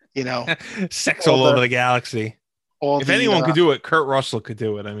 you know, Sex all all over the, the galaxy. all If the, anyone could do it, Kurt Russell could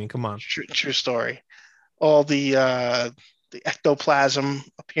do it. I mean, come on. true story, all the ectoplasm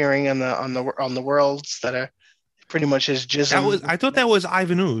appearing on the worlds that are pretty much his jism. I thought that was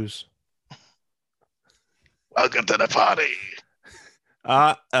Ivan Ooze. Welcome to the party.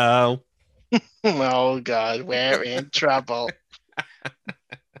 Oh. Oh God, we're in trouble.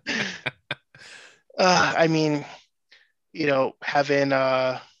 I mean, having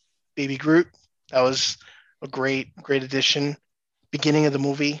Baby Groot, that was a great addition. Beginning of the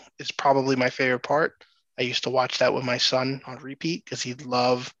movie is probably my favorite part. I used to watch that with my son on repeat because he'd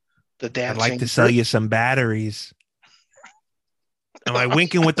love the I'd like to dancing sell Groot. you some batteries. Am I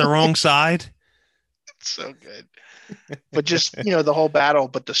winking with the wrong side? So good. But just, the whole battle,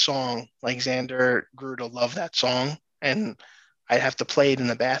 but the song, like Xander grew to love that song. And I'd have to play it in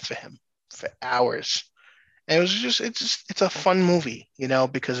the bath for him for hours. And it's a fun movie,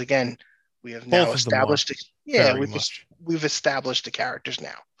 because again, we have now Both of them are established, yeah, very much. we've established the characters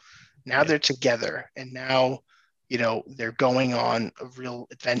now. Now Yeah. they're together and now, they're going on a real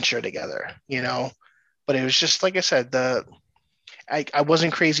adventure together, but it was just, like I said, I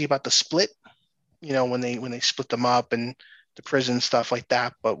wasn't crazy about the split, when they split them up and the prison stuff like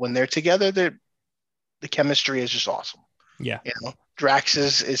that. But when they're together, the chemistry is just awesome. Yeah. Drax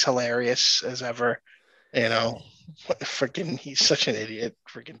is hilarious as ever. You know, freaking, he's such an idiot,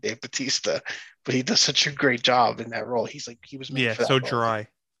 freaking Dave Batista, but he does such a great job in that role. He was made Yeah. for that So role. dry.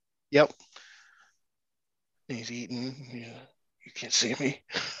 Yep. And he's eating. You can't see me.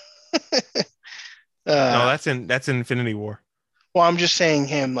 No, uh, that's in Infinity War. well, I'm just saying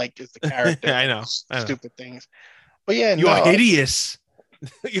him like as the character, I like know. I know. stupid things. But yeah, You're no, hideous.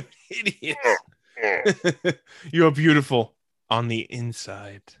 You're hideous. You're beautiful on the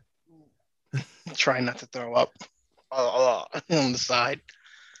inside. trying not to throw up on the side.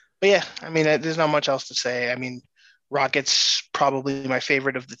 But yeah, I mean, there's not much else to say. I mean, Rocket's probably my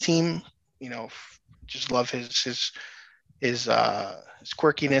favorite of the team. You know, just love his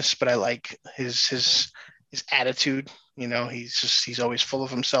quirkiness, but I like his attitude. He's always full of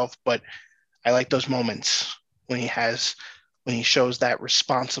himself, but I like those moments when he shows that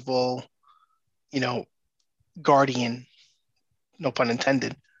responsible, you know, guardian, no pun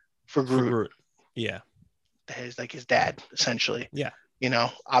intended, for For Groot, Groot. Yeah. his dad, essentially. Yeah.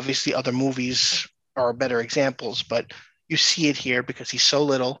 Obviously other movies are better examples, but you see it here because he's so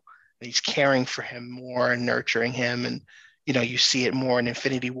little and he's caring for him more and nurturing him. And, you see it more in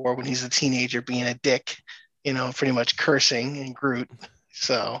Infinity War when he's a teenager being a dick, pretty much cursing in Groot.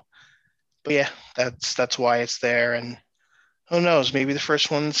 So, but yeah, that's why it's there. And who knows, maybe the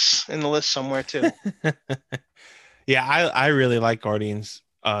first one's in the list somewhere too. Yeah, I really like Guardians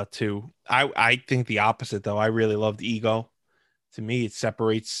too. I think the opposite though. I really loved Ego. To me, it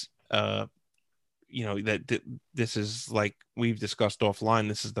separates that this is like we've discussed offline.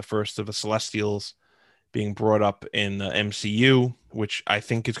 This is the first of the Celestials being brought up in the MCU, which I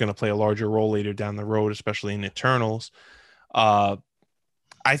think is going to play a larger role later down the road, especially in Eternals. Uh,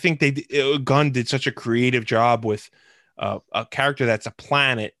 I think Gunn did such a creative job with a character that's a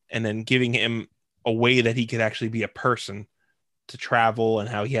planet, and then giving him a way that he could actually be a person to travel, and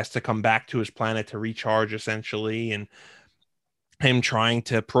how he has to come back to his planet to recharge, essentially, and him trying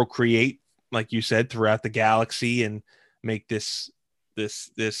to procreate, like you said, throughout the galaxy and make this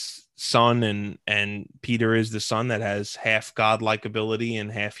son, and Peter is the son that has half godlike ability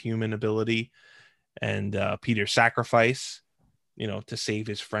and half human ability, and Peter's sacrifice, to save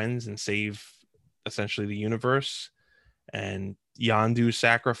his friends and save essentially the universe, and Yondu's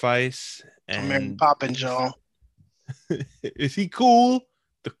sacrifice. I'm Mary And Poppins, y'all. is he cool?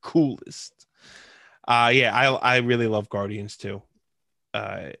 The coolest. Yeah, I really love Guardians too.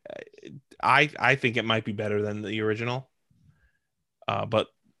 Uh, I think it might be better than the original. But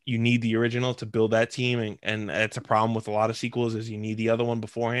you need the original to build that team, and that's a problem with a lot of sequels, is you need the other one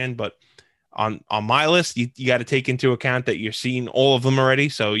beforehand. But on my list, you got to take into account that you're seeing all of them already,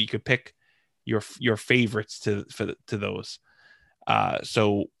 so you could pick your favorites to those.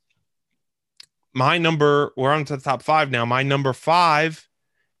 So we're on to the top five now. My number five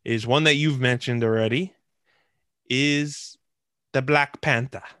is one that you've mentioned already, is the Black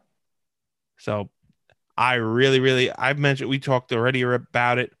Panther. So I really, I've mentioned, we talked already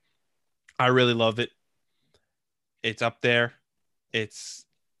about it. I really love it. It's up there. It's,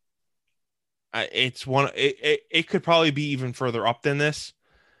 it's one, it could probably be even further up than this.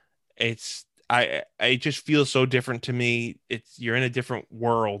 I just feel so different to me. You're in a different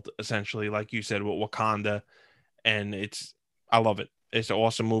world, essentially, like you said, with Wakanda, and I love it. It's an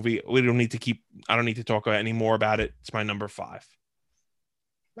awesome movie. I don't need to talk any more about it. It's my number five.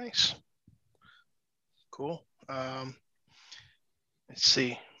 Nice. Cool. Let's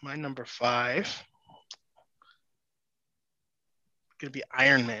see. My number five gonna be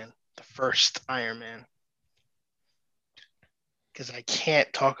Iron Man, the first Iron Man, because I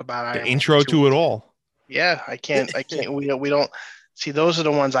can't talk about The Iron Man intro two. to it all. Yeah, I can't. I can't. We don't see. Those are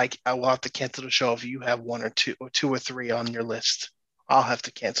the ones I will have to cancel the show if you have one or two or three on your list. I'll have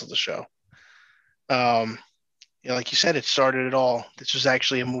to cancel the show. Um, like you said, it started it all. This was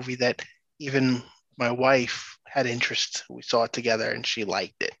actually a movie that even my wife had interest. We saw it together and she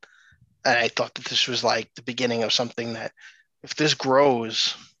liked it. And I thought that this was like the beginning of something that if this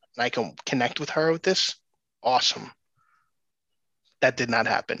grows and I can connect with her with this, awesome. That did not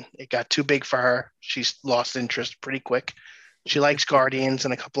happen. It got too big for her. She's lost interest pretty quick. She likes Guardians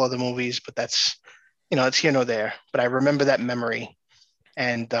and a couple other movies, but that's, it's here nor there. But I remember that memory.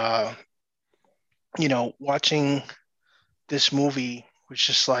 And, watching this movie was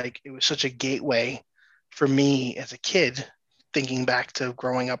just like, it was such a gateway for me as a kid, thinking back to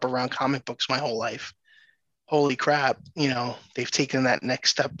growing up around comic books my whole life. Holy crap, they've taken that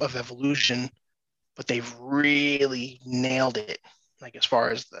next step of evolution, but they've really nailed it. Like as far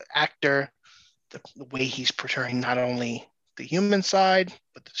as the actor, the way he's portraying not only the human side,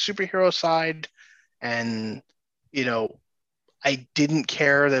 but the superhero side. And, you know, I didn't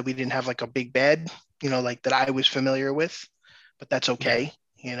care that we didn't have like a big bad, like that I was familiar with, but that's Yeah. okay.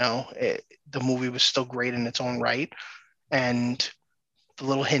 The movie was still great in its own right. And the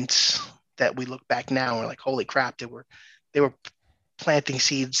little hints that we look back now are like, holy crap, they were planting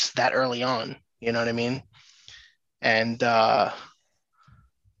seeds that early on. You know what I mean? And yeah,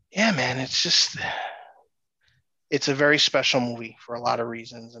 man, it's a very special movie for a lot of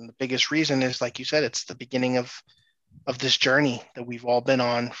reasons. And the biggest reason is, like you said, it's the beginning of this journey that we've all been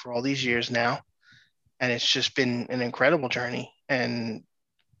on for all these years now. And it's just been an incredible journey. And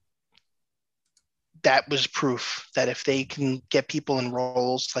that was proof that if they can get people in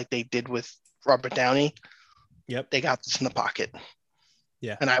roles like they did with Robert Downey, Yep. they got this in the pocket.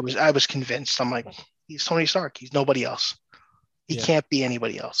 Yeah. And I was convinced. I'm like, he's Tony Stark. He's nobody else. He Yeah. can't be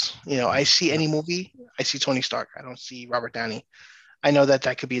anybody else. I see any movie, I see Tony Stark. I don't see Robert Downey. I know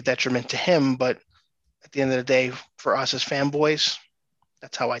that could be a detriment to him, but at the end of the day, for us as fanboys,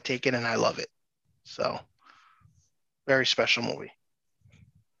 that's how I take it, and I love it. So, very special movie.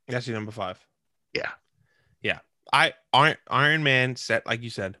 That's your number five. Yeah. Yeah. Iron Man set, like you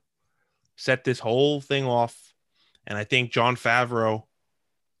said, set this whole thing off. And I think Jon Favreau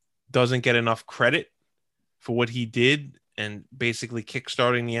doesn't get enough credit for what he did and basically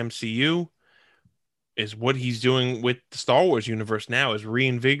kickstarting the MCU. Is what he's doing with the Star Wars universe now, is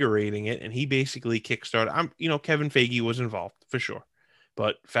reinvigorating it. And he basically kickstarted. Kevin Feige was involved for sure,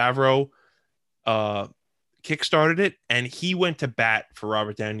 but Favreau kickstarted it, and he went to bat for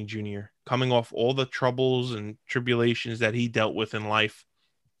Robert Downey Jr., coming off all the troubles and tribulations that he dealt with in life,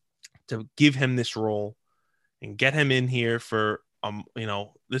 to give him this role and get him in here for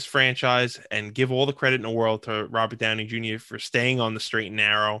this franchise, and give all the credit in the world to Robert Downey Jr. for staying on the straight and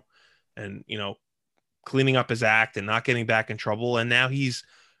narrow, and cleaning up his act and not getting back in trouble. And now he's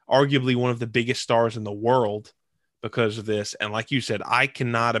arguably one of the biggest stars in the world because of this. And like you said, I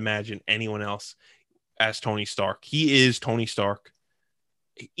cannot imagine anyone else as Tony Stark. He is Tony Stark.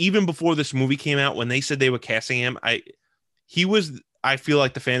 Even before this movie came out, when they said they were casting him, I feel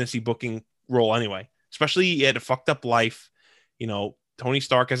like the fantasy booking role anyway. Especially he had a fucked up life. Tony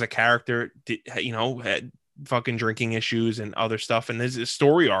Stark as a character had fucking drinking issues and other stuff, and there's a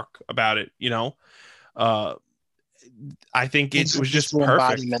story arc about it. I think it was just the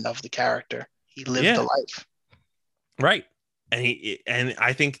perfect. embodiment of the character. He lived the life. Right. And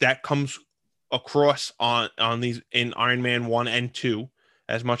I think that comes across on these in Iron Man 1 and 2.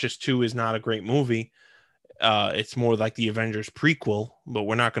 As much as 2 is not a great movie, it's more like the Avengers prequel, but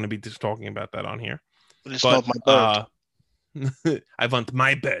we're not going to be just talking about that on here. But it's not my bird. I want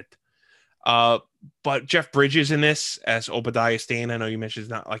my bird. But Jeff Bridges in this as Obadiah Stane. I know you mentioned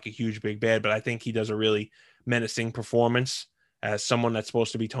it's not like a huge big bad, but I think he does a really menacing performance as someone that's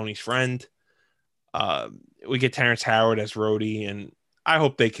supposed to be Tony's friend. Uh, we get Terrence Howard as Rhodey, and I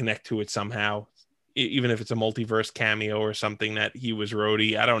hope they connect to it somehow, even if it's a multiverse cameo or something that he was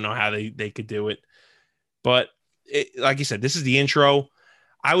Rhodey. I don't know how they could do it, but like you said, this is the intro.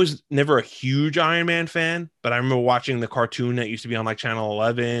 I was never a huge Iron Man fan, but I remember watching the cartoon that used to be on like Channel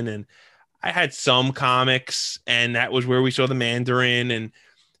 11, and I had some comics, and that was where we saw the Mandarin. And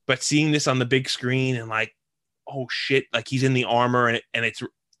but seeing this on the big screen and like, oh shit, like he's in the armor and it's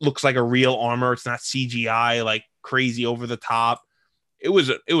looks like a real armor. It's not CGI, like crazy over the top. It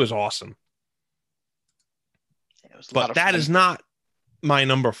was awesome. It was a lot But of that fun. is not my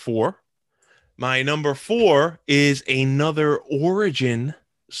number four. My number four is another origin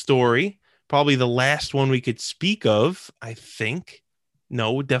story. Probably the last one we could speak of, I think.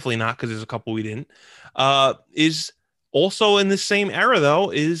 No, definitely not, because there's a couple we didn't. Is also in the same era,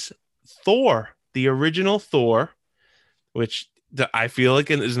 though, is Thor, the original Thor, which I feel like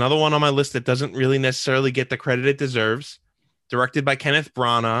is another one on my list that doesn't really necessarily get the credit it deserves. Directed by Kenneth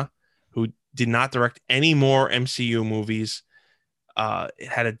Branagh, who did not direct any more MCU movies. It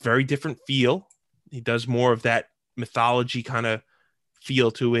had a very different feel. He does more of that mythology kind of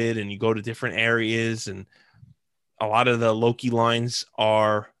feel to it, and you go to different areas, and a lot of the Loki lines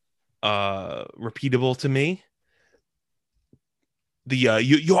are repeatable to me. The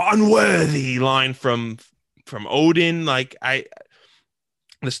you're unworthy line from Odin, like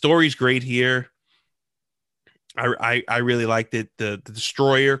the story's great here. I really liked it. The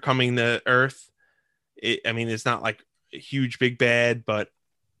destroyer coming to Earth. I mean, it's not like a huge big bad, but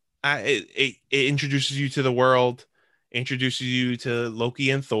it introduces you to the world, introduces you to Loki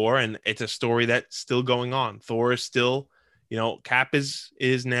and Thor, and it's a story that's still going on. Thor is still, Cap is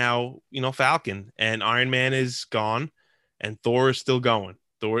now, Falcon, and Iron Man is gone, and Thor is still going.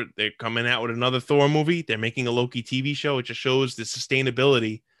 Thor, they're coming out with another Thor movie. They're making a Loki TV show. It just shows the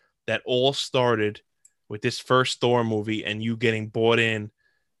sustainability that all started with this first Thor movie, and you getting bought in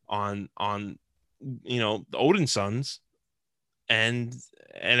on the Odin sons and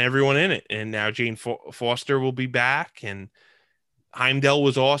everyone in it. And now Jane Foster will be back, and Heimdall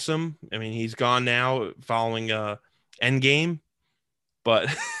was awesome. I mean, he's gone now following Endgame, but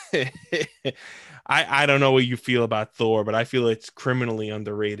I don't know what you feel about Thor, but I feel it's criminally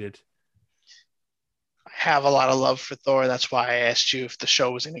underrated. I have a lot of love for Thor. That's why I asked you if the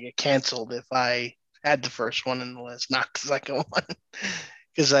show was going to get canceled if I had the first one in the list, not the second one.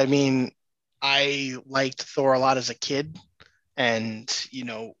 Because I mean, I liked Thor a lot as a kid, and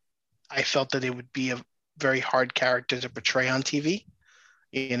I felt that it would be a very hard character to portray on TV.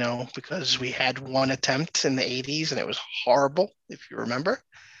 Because we had one attempt in the 80s and it was horrible, if you remember,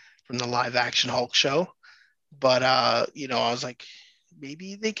 from the live action Hulk show. But I was like,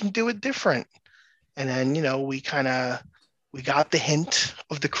 maybe they can do it different. And then, we got the hint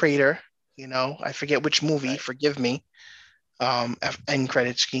of the crater. I forget which movie, Right. forgive me, end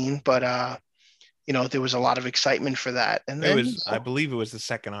credit scheme, but there was a lot of excitement for that. And It then, was, I believe, it was the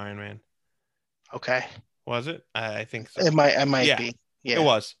second Iron Man. okay, Was it? I think it so. might Yeah, be, it yeah,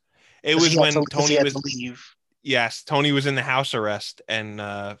 was. It was when because he Tony had was. to leave. Yes, Tony was in the house arrest, and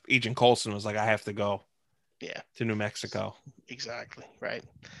Agent Coulson was like, "I have to go Yeah, to New Mexico." exactly, right.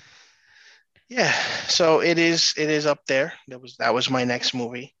 Yeah, so it is up there. That was my next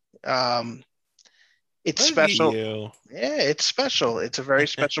movie. Um, it's Look at special. you. Yeah, it's special. It's a very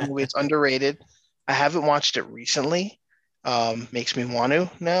special movie. It's underrated. I haven't watched it recently. Makes me want to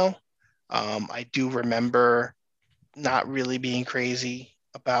now. I do remember not really being crazy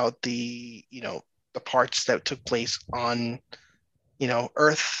about the parts that took place on,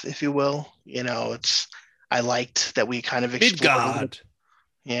 Earth, if you will. I liked that we kind of explored a little. Midgard.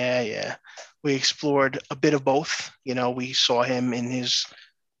 Yeah, yeah. We explored a bit of both. We saw him in his,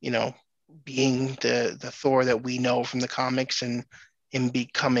 you know, being the Thor that we know from the comics and him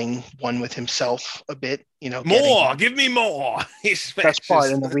becoming one with himself a bit, getting More. Give me more. He best part.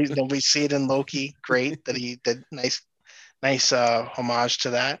 smashes. And then we see it in Loki. Great that he did nice homage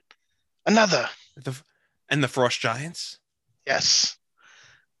to that. Another. the, and the Frost Giants. Yes.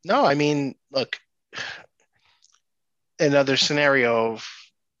 No, I mean, look, another scenario of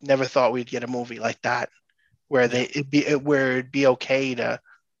never thought we'd get a movie like that where Yeah. it'd be okay to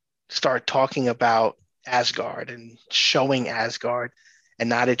start talking about Asgard and showing Asgard and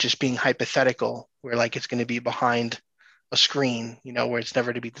not it just being hypothetical where like it's going to be behind a screen, where it's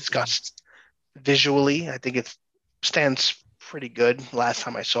never to be Mm. discussed. Visually, I think it stands pretty good last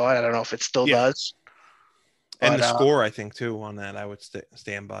time I saw it. I don't know if it still Yeah. does, And but the score, I think, too, on that, I would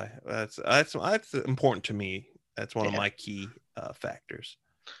stand by. That's important to me. That's one of yeah, my key factors.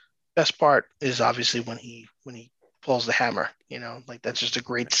 best part is obviously when he pulls the hammer, like that's just a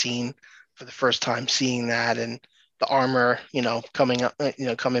great scene. for the first time, seeing that and the armor, coming up,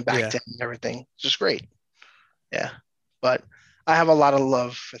 coming back Yeah. to him and everything. It's just great. Yeah. But I have a lot of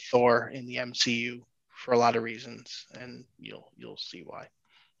love for Thor in the MCU for a lot of reasons, and you'll see why.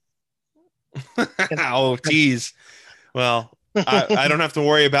 Oh, geez. Well, I don't have to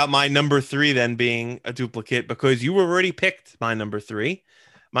worry about my number three then being a duplicate because you already picked my number three.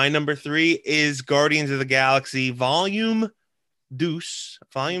 My number three is Guardians of the Galaxy Volume Deuce,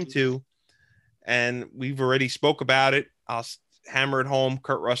 Volume 2. And we've already spoke about it. I'll hammer it home.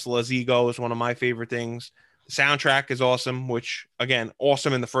 Kurt Russell as Ego is one of my favorite things. The soundtrack is awesome, which, again,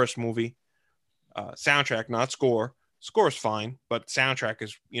 awesome in the first movie. Soundtrack, not score. Score's fine, but soundtrack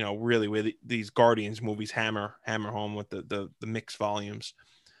is, really where these Guardians movies hammer home with the mixed volumes.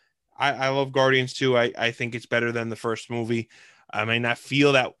 I love Guardians too. I think it's better than the first movie. I may not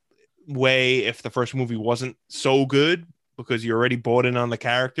feel that way if the first movie wasn't so good because you already bought in on the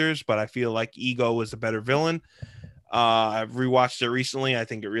characters, but I feel like Ego was a better villain. I've rewatched it recently. I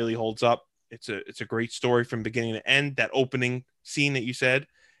think it really holds up. It's a great story from beginning to end. That opening scene that you said,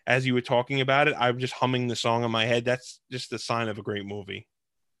 as you were talking about it, I'm just humming the song in my head. That's just a sign of a great movie.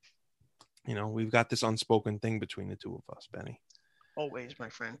 We've got this unspoken thing between the two of us, Benny. Always, my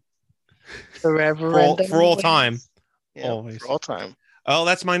friend. Forever for all time. Yeah, always. For all time. Oh,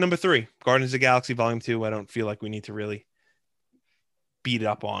 that's my number three. Guardians of the Galaxy Volume 2. I don't feel like we need to really beat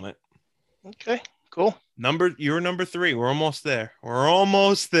up on it. Okay, cool. You're number three. We're almost there.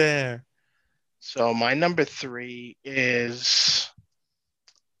 So my number three is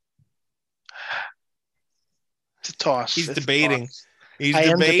it's a toss. He's debating.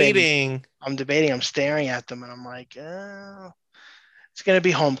 I'm debating. I'm staring at them and I'm like, it's gonna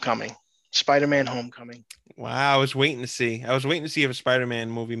be Homecoming. Spider-Man Homecoming. Wow, I was waiting to see if a Spider-Man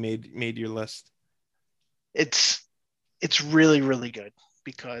movie made your list. It's really, really good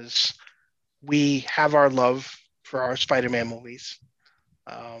because we have our love for our Spider-Man movies.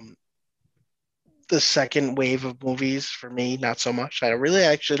 The second wave of movies for me, not so much. I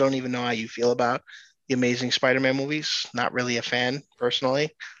actually don't even know how you feel about the Amazing Spider-Man movies. Not really a fan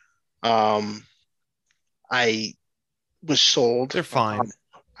personally. I was sold. They're fine.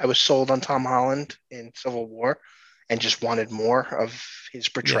 I was sold on Tom Holland in Civil War and just wanted more of his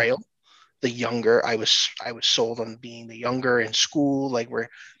portrayal. Yeah. The younger, I was sold on being the younger in school, but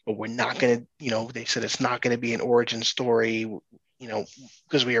we're not going to, they said it's not going to be an origin story,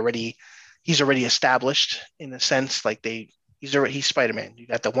 because he's already established in a sense, he's Spider-Man. You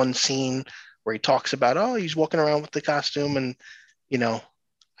got the one scene where he talks about, he's walking around with the costume and,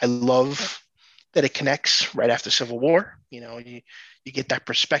 I love that it connects right after Civil War. You get that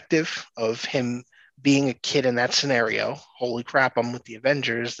perspective of him being a kid in that scenario. Holy crap, I'm with the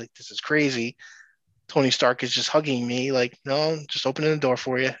Avengers. This is crazy. Tony Stark is just hugging me. No, just opening the door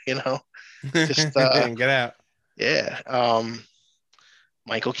for you, Just get out. Yeah.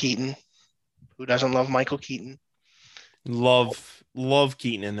 Michael Keaton. Who doesn't love Michael Keaton? Love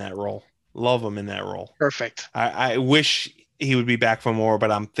Keaton in that role. Love him in that role. Perfect. I wish he would be back for more,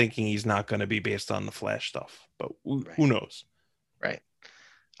 but I'm thinking he's not going to be based on the Flash stuff. But who knows? Right.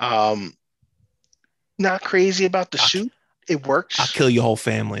 Not crazy about the suit. It works. I'll kill your whole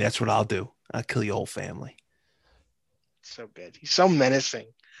family. That's what I'll do. I'll kill your whole family. So good. He's so menacing,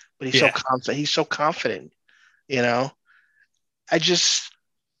 but he's so confident. He's so confident.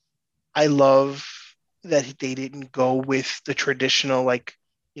 I love that they didn't go with the traditional,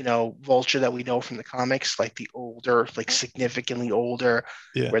 Vulture that we know from the comics, the older, significantly older,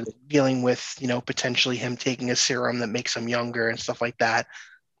 where they're dealing with, potentially him taking a serum that makes him younger and stuff like that.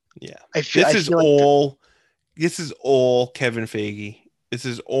 Yeah. This is all Kevin Feige. This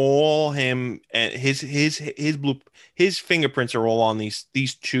is all him, and his fingerprints are all on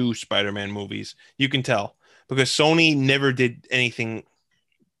these two Spider-Man movies. You can tell because Sony never did anything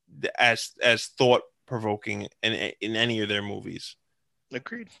as thought-provoking in any of their movies.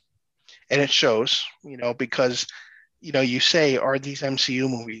 Agreed. And it shows, because you say, are these MCU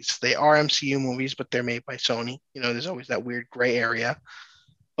movies? They are MCU movies, but they're made by Sony. There's always that weird gray area,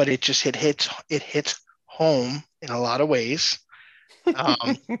 but it just hits home in a lot of ways.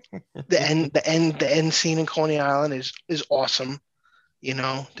 The end scene in Coney Island is awesome.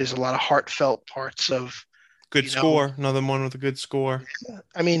 There's a lot of heartfelt parts of good score. Another one with a good score.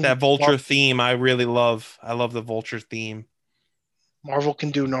 I mean, that Vulture theme, I really love. I love the Vulture theme. Marvel can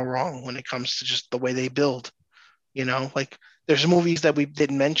do no wrong when it comes to just the way they build. There's movies that we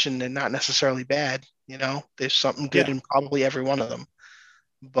didn't mention and not necessarily bad. There's something good in probably every one of them.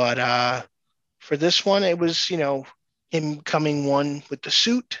 But for this one, it was, him coming one with the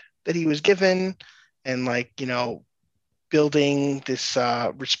suit that he was given and building this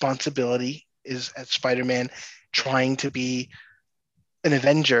responsibility is as Spider-Man trying to be an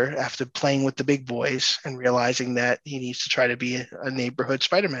Avenger after playing with the big boys and realizing that he needs to try to be a neighborhood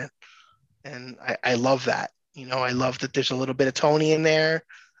Spider-Man. And I love that. I love that there's a little bit of Tony in there,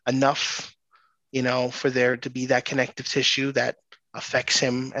 enough, for there to be that connective tissue that affects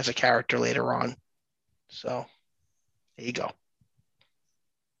him as a character later on. So there you go.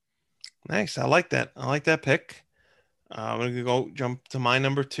 Nice. I like that. I like that pick. I'm gonna go jump to my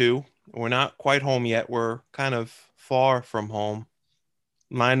number two. We're not quite home yet. We're kind of far from home.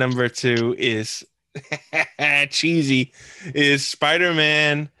 My number two is cheesy. Is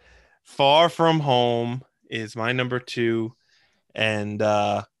Spider-Man Far From Home is my number two, and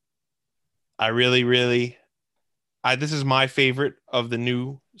I really, really, this is my favorite of the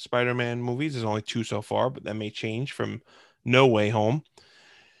new Spider-Man movies. There's only two so far, but that may change from No Way Home.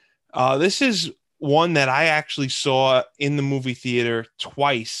 This is one that I actually saw in the movie theater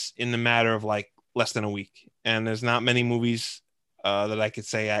twice in the matter of like less than a week. And there's not many movies that I could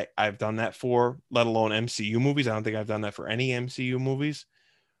say I've done that for, let alone MCU movies. I don't think I've done that for any MCU movies.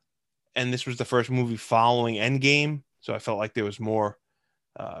 And this was the first movie following Endgame. So I felt like there was more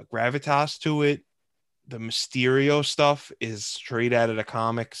gravitas to it. The Mysterio stuff is straight out of the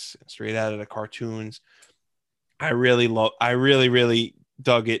comics, straight out of the cartoons. I really, really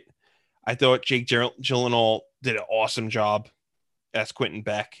dug it. I thought Jake Gyllenhaal did an awesome job as Quentin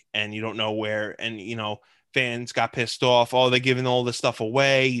Beck, and you don't know where. And, fans got pissed off. Oh, they're giving all this stuff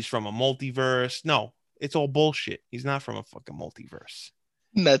away. He's from a multiverse. No, it's all bullshit. He's not from a fucking multiverse.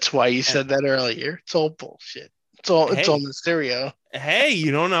 And that's why you And, said that earlier. It's all bullshit. It's all Mysterio. Hey,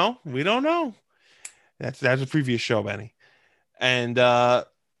 you don't know. We don't know. That's a previous show, Benny. And I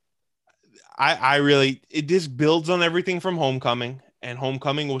really this builds on everything from Homecoming, and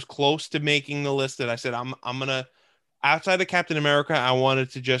Homecoming was close to making the list that I said I'm gonna, outside of Captain America, I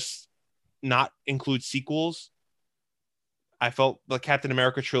wanted to just not include sequels. I felt the Captain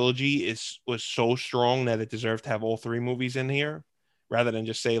America trilogy was so strong that it deserved to have all three movies in here, rather than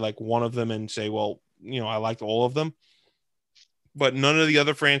just say like one of them and say, well, I liked all of them. But none of the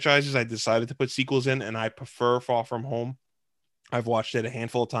other franchises I decided to put sequels in, and I prefer Far From Home. I've watched it a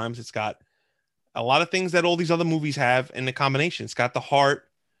handful of times. It's got a lot of things that all these other movies have in the combination. It's got the heart,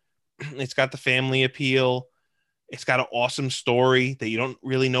 it's got the family appeal, it's got an awesome story that you don't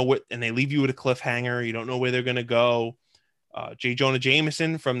really know what, and they leave you with a cliffhanger. You don't know where they're going to go. J. Jonah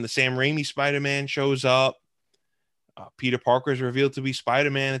Jameson from the Sam Raimi Spider-Man shows up. Peter Parker is revealed to be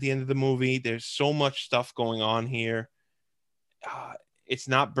Spider-Man at the end of the movie. There's so much stuff going on here. It's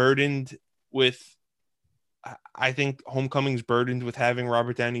not burdened with, I think Homecoming's burdened with having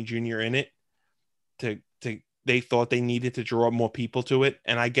Robert Downey Jr. in it. They thought they needed to draw more people to it,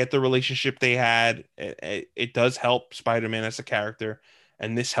 and I get the relationship they had. It does help Spider-Man as a character,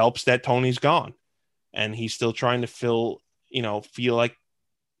 and this helps that Tony's gone, and he's still trying to feel like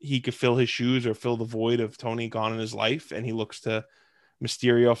he could fill his shoes or fill the void of Tony gone in his life, and he looks to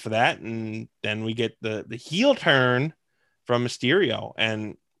Mysterio for that, and then we get the heel turn from Mysterio,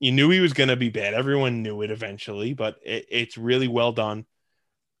 and you knew he was going to be bad. Everyone knew it eventually, but it's really well done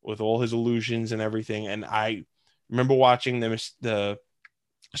with all his illusions and everything. And I remember watching the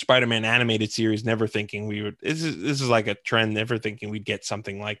Spider-Man animated series, never thinking we would. This is like a trend, never thinking we'd get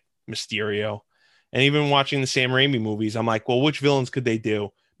something like Mysterio. And even watching the Sam Raimi movies, I'm like, well, which villains could they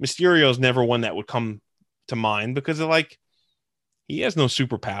do? Mysterio's never one that would come to mind because of like he has no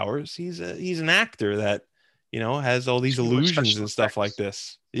superpowers. He's an actor that has all these illusions and stuff like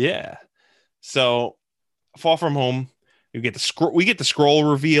this. Yeah. So Far From Home, we get the scroll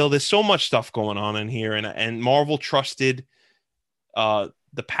reveal. There's so much stuff going on in here, and Marvel trusted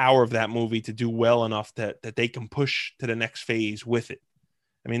the power of that movie to do well enough that they can push to the next phase with it.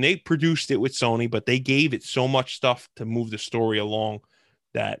 I mean, they produced it with Sony, but they gave it so much stuff to move the story along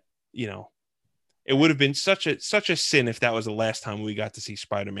that it would have been such a sin if that was the last time we got to see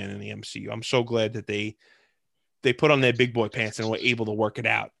Spider-Man in the MCU. I'm so glad that they put on their big boy pants and were able to work it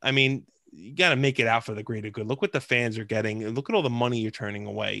out. I mean, you got to make it out for the greater good. Look what the fans are getting. Look at all the money you're turning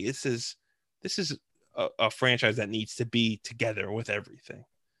away. This is a franchise that needs to be together with everything.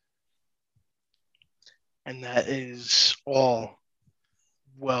 And that is all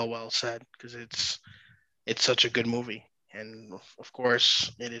well said, because it's such a good movie. And of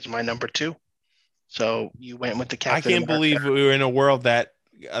course, it is my number two. So you went with the Captain I can't believe we were in a world that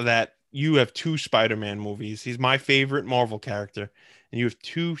you have two Spider-Man movies. He's my favorite Marvel character, and you have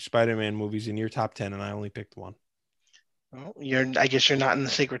two Spider-Man movies in your top 10, and I only picked one. Well, I guess you're not in the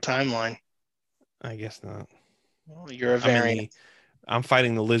sacred timeline. I guess not. Well, you're a variant. I'm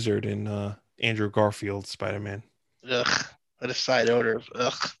fighting the lizard in Andrew Garfield's Spider-Man. ugh, with a side odor of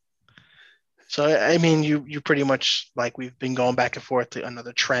ugh. So I mean, you pretty much like we've been going back and forth to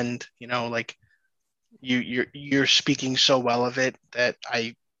another trend. Like you're speaking so well of it that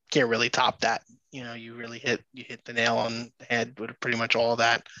I can't really top that. You hit the nail on the head with pretty much all of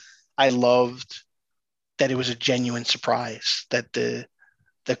that. I loved that it was a genuine surprise that the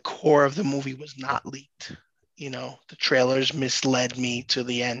core of the movie was not leaked. The trailers misled me to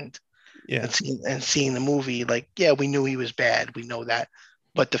the end, Yeah. and seeing the movie, like, yeah, we knew he was bad, we know that,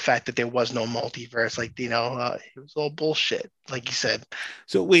 but the fact that there was no multiverse, like, it was all bullshit, like you said.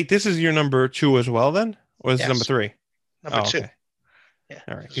 So wait, this is your number two as well, then, or this is number Yes, three? number Oh, two. okay. Yeah,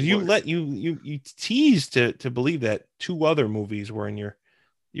 All right, this because is you what let you teased to believe that two other movies were in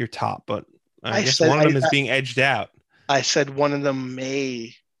your top, but I I guess said. one of I them is being edged out. I said one of them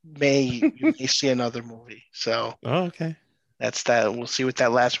may you may see another movie. So Oh, okay. that's that. We'll see what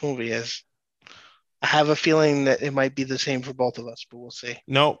that last movie is. I have a feeling that it might be the same for both of us, but we'll see.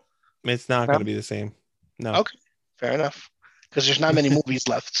 Nope, it's not No? going to be the same. No. Okay, fair enough. Because there's not many movies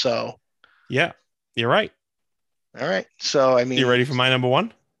left. So, Yeah, you're right. all right. So, I You mean, ready for my number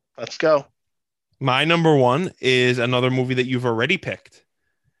one? let's go. My number one is another movie that you've already picked.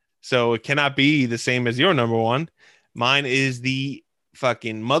 So it cannot be the same as your number one. Mine is the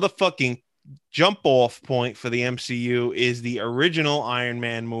fucking motherfucking jump off point for the MCU is the original Iron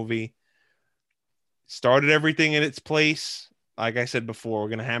Man movie. Started everything in its place. Like I said before, we're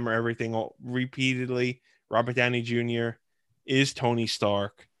going to hammer everything repeatedly. Robert Downey Jr. is Tony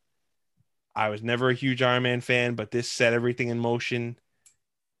Stark. I was never a huge Iron Man fan, but this set everything in motion.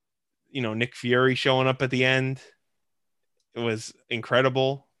 Nick Fury showing up at the end. It was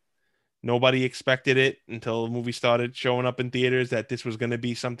incredible. Nobody expected it until the movie started showing up in theaters that this was going to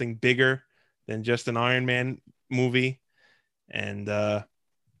be something bigger than just an Iron Man movie. And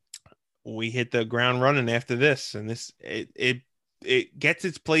we hit the ground running after this. And it gets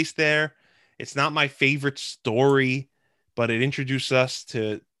its place there. It's not my favorite story, but it introduced us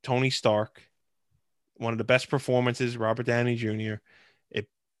to Tony Stark, one of the best performances, Robert Downey Jr. It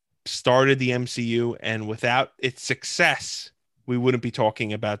started the MCU, and without its success, we wouldn't be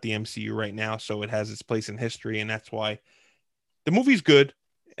talking about the MCU right now. So it has its place in history, and that's why the movie's good.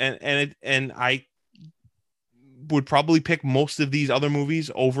 And I would probably pick most of these other movies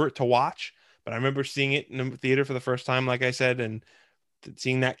over it to watch. But I remember seeing it in the theater for the first time, like I said, and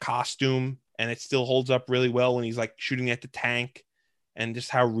seeing that costume, and it still holds up really well when he's like shooting at the tank, and just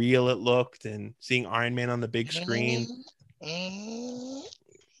how real it looked, and seeing Iron Man on the big screen,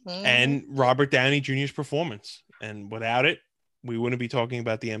 and Robert Downey Jr.'s performance. And without it, we wouldn't be talking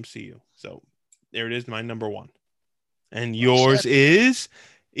about the MCU. So there it is, my number one. And Well yours said. is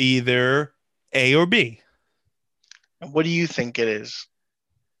either A or B. What do you think it is?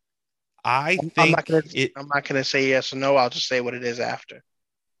 I I'm not gonna. think it, I'm not gonna say yes or no. I'll just say what it is after.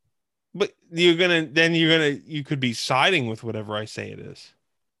 but you could be siding with whatever I say it is.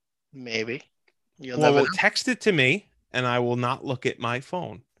 Maybe. You'll never Well, know. text it to me and I will not look at my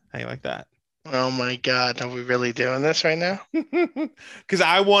phone. How you like that? Oh my God, are we really doing this right now? Because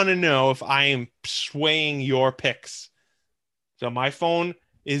I want to know if I am swaying your picks. So my phone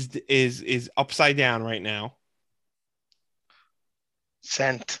is upside down right now.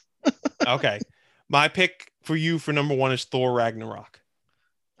 Sent. Okay. My pick for you for number one is Thor Ragnarok.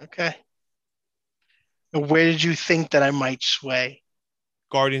 Okay. Where did you think that I might sway?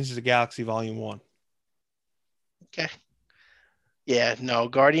 Guardians of the Galaxy Volume 1. Okay. Yeah, no,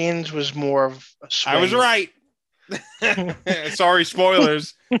 Guardians was more of a I was sway. right. Sorry,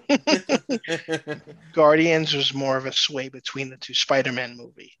 spoilers. Guardians was more of a sway between the two Spider-Man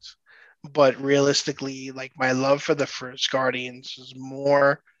movies. But realistically, like my love for the first Guardians is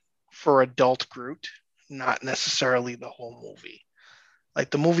more for adult Groot, not necessarily the whole movie.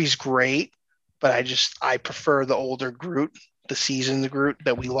 Like the movie's great, but I prefer the older Groot, the seasoned Groot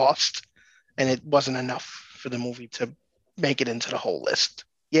that we lost, and it wasn't enough for the movie to make it into the whole list.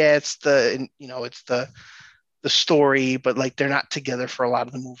 Yeah, it's the story, but like they're not together for a lot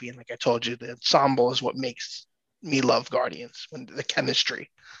of the movie. And like I told you, the ensemble is what makes me love Guardians, when the chemistry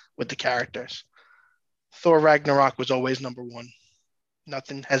with the characters. Thor Ragnarok was always number one.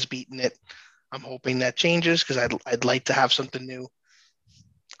 Nothing has beaten it. I'm hoping that changes because I'd like to have something new.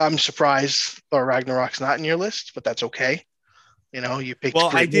 I'm surprised Thor Ragnarok's not in your list, but that's okay. You picked Well,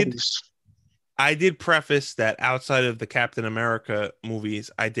 I great did movies. I did preface that outside of the Captain America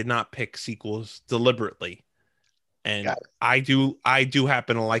movies, I did not pick sequels deliberately. And Got it. I do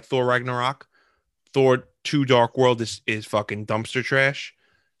happen to like Thor Ragnarok. Thor 2 Dark World is fucking dumpster trash.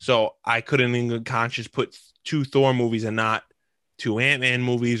 So I couldn't in good conscience put two Thor movies and not two Ant-Man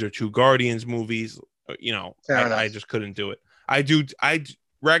movies or two Guardians movies. Fair I enough. just couldn't do it.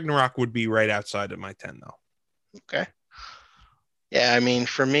 Ragnarok would be right outside of my 10 though. Okay. Yeah, I mean,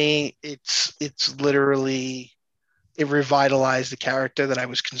 for me, it's literally it revitalized the character that I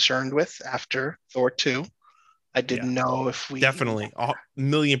was concerned with after Thor 2. I Yeah, didn't know if we definitely,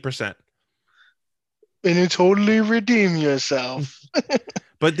 1,000,000%. and you totally redeem yourself.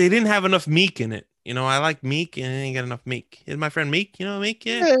 But they didn't have enough Meek in it. I like Meek, and they didn't get enough Meek. Is my friend Meek? Meek?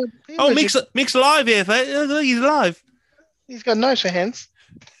 Yeah. Yeah, Oh, Meek's alive here. Look, he's alive. he's got nicer hands.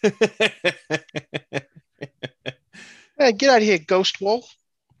 Hey, get out of here, Ghost Wall.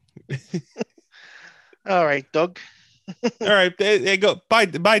 All right, Doug. All right, there you go. Bye,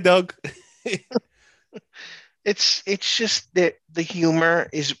 Doug. It's just that the humor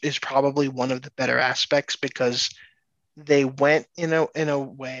is probably one of the better aspects because they went in a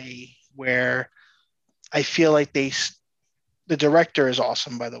way where I feel like the director is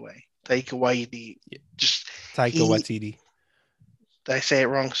awesome, by the way. Taika Waititi. Just Taika he Waititi. did I say it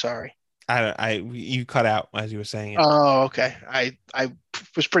wrong? Sorry. You cut out as you were saying it. Oh, okay. I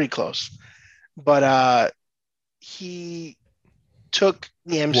was pretty close. But he took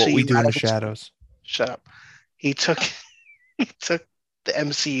the What We MCU Do in out the of its Shadows. shut up. He took he took the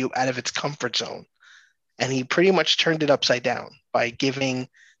MCU out of its comfort zone and he pretty much turned it upside down by giving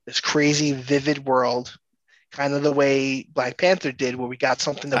this crazy vivid world kind of the way Black Panther did where we got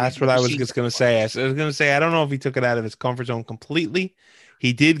something that we've That's what never I was seen just going to before. say. I was going to say, I don't know if he took it out of his comfort zone completely.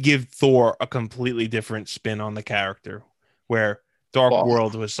 He did give Thor a completely different spin on the character, where Dark Well,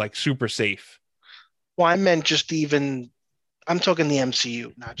 World was like super safe. well, I meant just even I'm talking the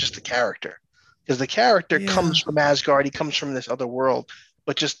MCU, not just the character. Because the character Yeah. comes from Asgard, he comes from this other world,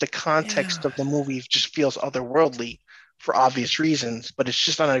 but just the Yeah. context of the movie just feels otherworldly for obvious reasons, but it's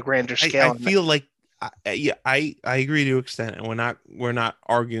just on a grander I scale. feel like yeah, I agree to an extent, and we're not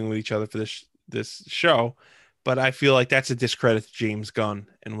arguing with each other for this show, but I feel like that's a discredit to James Gunn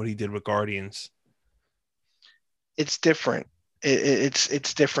and what he did with Guardians. It's different.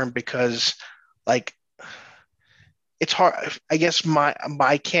 It's different because like it's hard. I guess my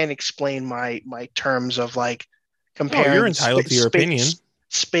can't explain my terms of like No, you're comparing entitled to your opinion.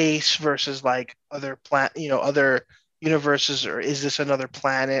 space versus like other other universes, or is this another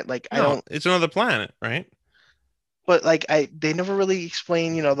planet? Like I No, don't. it's another planet, right? But like they never really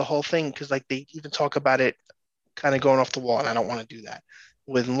explain the whole thing because like they even talk about it kind of going off the wall, and I don't want to do that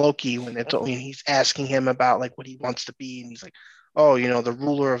with Loki when he's asking him about like what he wants to be, and he's like, oh, the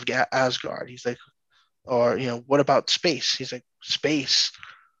ruler of Asgard. He's like, or what about space? He's like, space,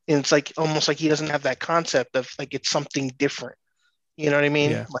 and it's like almost like he doesn't have that concept of like it's something different. You know what I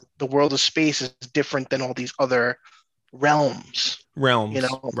mean? Yeah. Like the world of space is different than all these other realms. You Realms,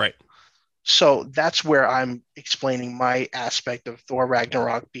 know, right? so that's where I'm explaining my aspect of Thor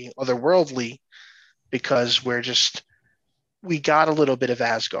Ragnarok being otherworldly because we got a little bit of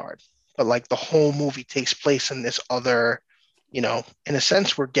Asgard, but like the whole movie takes place in this other, in a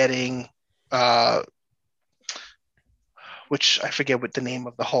sense we're getting uh which I forget what the name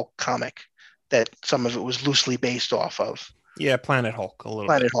of the Hulk comic that some of it was loosely based off of. Yeah, Planet Hulk a little bit.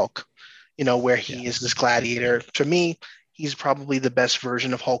 Planet Hulk, where Yeah. he is this gladiator. To me, he's probably the best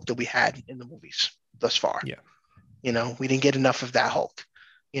version of Hulk that we had in the movies thus far. Yeah. We didn't get enough of that Hulk,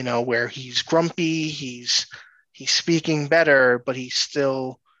 where he's grumpy, he's speaking better, but he's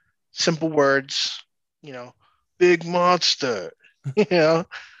still simple words, big monster, you know,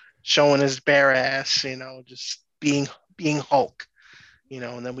 showing his bare ass, just being Hulk,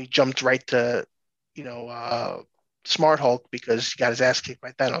 and then we jumped right to, you know, uh, Smart Hulk because he got his ass kicked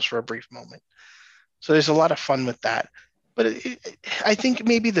by Thanos for a brief moment. So there's a lot of fun with that. But I think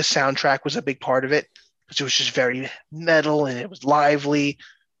maybe the soundtrack was a big part of it because it was just very metal and it was lively.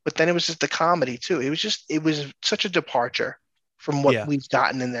 But then it was just the comedy too. It was such a departure from what Yeah. we've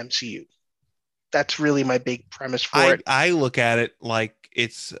gotten in the MCU. That's really my big premise for I it. I look at it like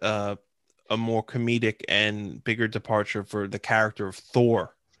it's a more comedic and bigger departure for the character of Thor.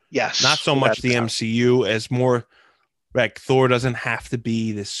 Not Yes, so without much a the doubt. MCU as more like Thor doesn't have to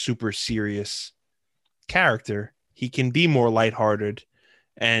be this super serious character. He can be more lighthearted,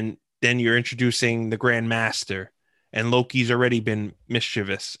 and then you're introducing the Grand Master, and Loki's already been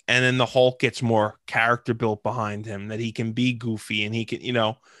mischievous, and then the Hulk gets more character built behind him that he can be goofy and he can, he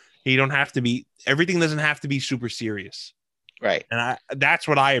don't have to be everything doesn't have to be super serious. Right. And that's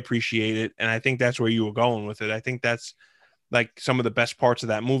what I appreciated, and I think that's where you were going with it. I think that's like some of the best parts of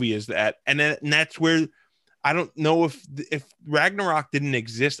that movie is that, and that's where I don't know if Ragnarok didn't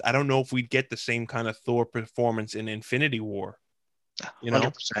exist, I don't know if we'd get the same kind of Thor performance in Infinity War.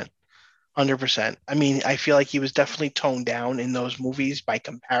 100%. 100%. I mean, I feel like he was definitely toned down in those movies by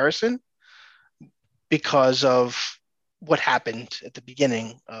comparison, because of what happened at the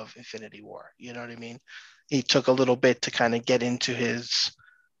beginning of Infinity War. You know what I mean? He took a little bit to kind of get into his,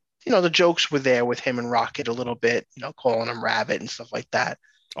 the jokes were there with him and Rocket a little bit, calling him Rabbit and stuff like that.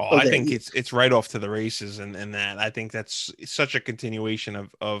 Oh, So I that, think it's right off to the races, and that I think that's such a continuation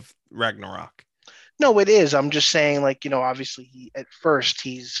of Ragnarok. no, it is. I'm just saying, like, obviously at first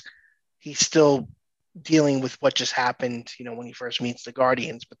he's still dealing with what just happened, when he first meets the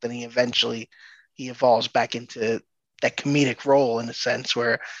Guardians, but then he evolves back into that comedic role in a sense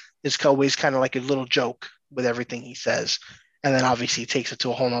where it's always kind of like a little joke with everything he says. And then obviously he takes it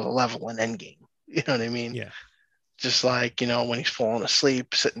to a whole nother level in Endgame. You know what I mean? Yeah, Just like, when he's falling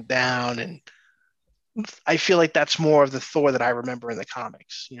asleep, sitting down. And I feel like that's more of the Thor that I remember in the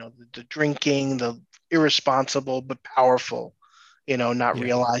comics, the drinking, the irresponsible but powerful, not yeah,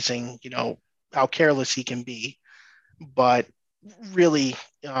 realizing, how careless he can be. But really,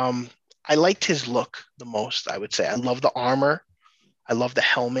 I liked his look the most, I would say. I love the armor. I love the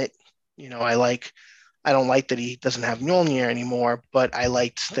helmet. I don't like that he doesn't have Mjolnir anymore, but I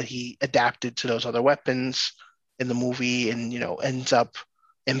liked that he adapted to those other weapons in the movie and, ends up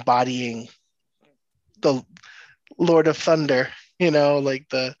embodying the Lord of Thunder, like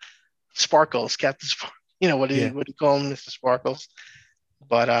the Sparkles, Captain Sparkles, yeah. what do you call him, Mr. Sparkles?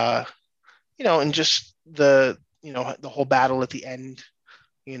 But and just the whole battle at the end,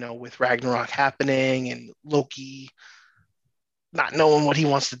 with Ragnarok happening and Loki not knowing what he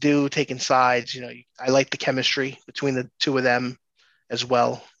wants to do, taking sides. I like the chemistry between the two of them as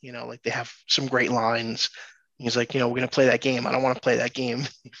well. Like they have some great lines. He's like, we're gonna play that game. I don't want to play that game.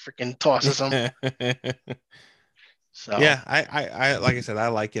 He freaking tosses him. So Yeah, I like I said, I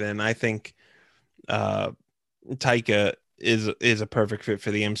like it, and I think uh Taika is a perfect fit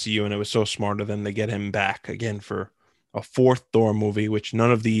for the MCU, and it was so smart of them to get him back again for a fourth Thor movie, which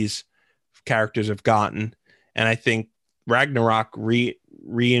none of these characters have gotten. And I think Ragnarok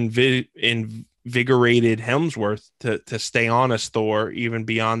reinvigorated Hemsworth to stay on as Thor even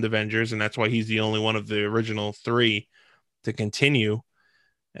beyond Avengers, and that's why he's the only one of the original three to continue.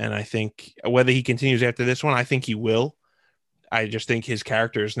 And I think whether he continues after this one, I think he will. I just think his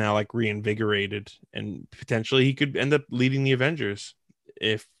character is now like reinvigorated, and potentially he could end up leading the Avengers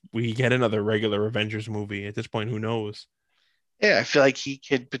if we get another regular Avengers movie. At this point, who knows? yeah, I feel like he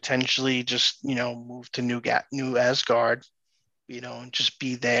could potentially just move to New Asgard, and just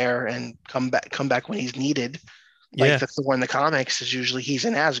be there and come back when he's needed. Like Yeah, the Thor in the comics is usually he's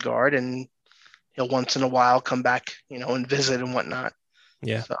in Asgard and he'll once in a while come back, and visit and whatnot.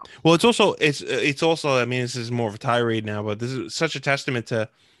 yeah. So Well, it's also. I mean, this is more of a tirade now, but this is such a testament to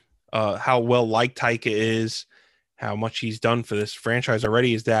how well liked Taika is, how much he's done for this franchise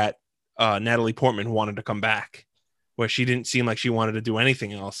already. Is that Natalie Portman wanted to come back, where she didn't seem like she wanted to do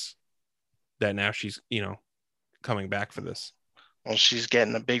anything else. That now she's coming back for this. well, she's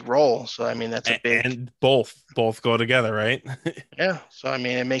getting a big role. So I mean that's a big And both go together, right? yeah. So I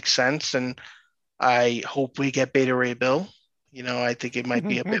mean it makes sense. And I hope we get Beta Ray Bill. I think it might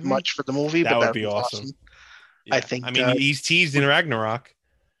be a bit much for the movie, That but would that would be be awesome. awesome. I Yeah, I think mean he's teased in Ragnarok.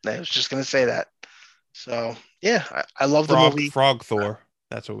 I was just gonna say that. So yeah, I love the Frog movie. Frog Thor.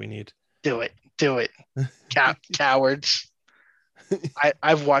 That's what we need. Do it, cowards.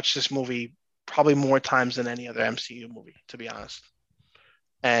 I've watched this movie probably more times than any other MCU movie, to be honest.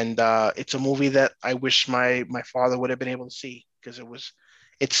 And it's a movie that I wish my father would have been able to see because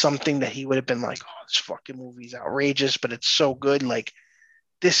it's something that he would have been like, oh, this fucking movie's outrageous, but it's so good. Like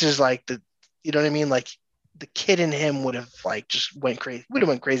this is like you know what I mean? Like the kid in him would have like just would have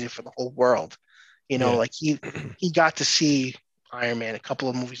went crazy for the whole world. Yeah. Like he got to see Iron Man a couple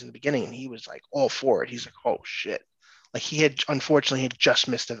of movies in the beginning, and he was like all for it. He's like, oh shit. Like he had unfortunately had just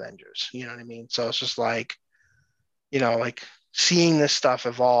missed Avengers. You know what I mean? So it's just like, like seeing this stuff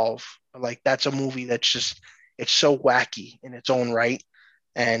evolve, like that's a movie that's just it's so wacky in its own right.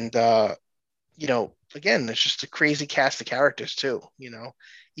 And again, there's just a crazy cast of characters too,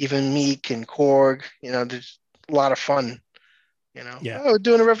 even Meek and Korg, there's a lot of fun, Yeah. oh, we're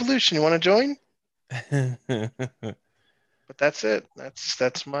doing a revolution. You want to join? But that's it.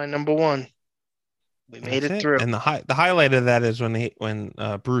 That's my number one. We made That's it it. through. And the highlight of that is when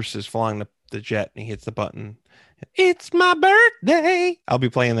Bruce is flying the jet and he hits the button. It's my birthday. I'll be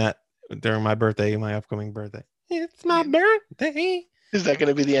playing that during my birthday, my upcoming birthday. It's my birthday. Is that going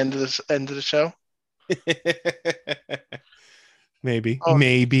to be the end of the show? Maybe. Oh,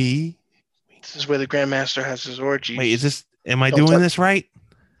 Maybe. this is where the Grandmaster has his Wait, is orgies. this am I Don't doing touch, this right?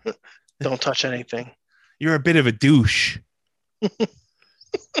 don't touch anything. You're a bit of a douche.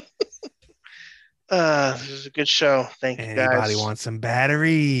 This is a good show. Thank you Anybody guys. want some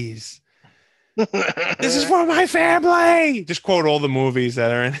batteries? This is for my family. Just quote all the movies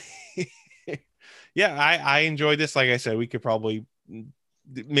that are in. Yeah, I enjoyed this. Like I said, we could probably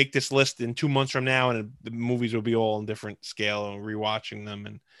make this list in 2 months from now, and the movies will be all in different scale and rewatching them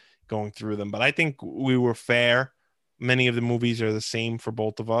and going through them. But I think we were fair. Many of the movies are the same for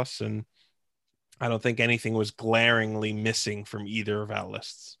both of us, and I don't think anything was glaringly missing from either of our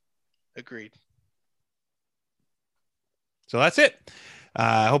lists. Agreed. So that's it.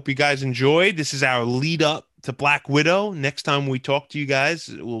 I hope you guys enjoyed. This is our lead up to Black Widow. Next time we talk to you guys,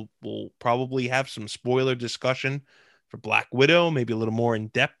 we'll probably have some spoiler discussion for Black Widow, maybe a little more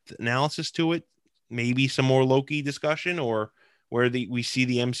in-depth analysis to it, maybe some more Loki discussion, or where we see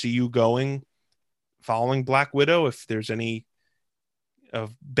the MCU going following Black Widow, if there's any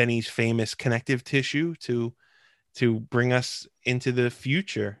of Benny's famous connective tissue to bring us into the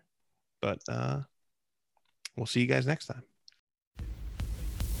future. But we'll see you guys next time.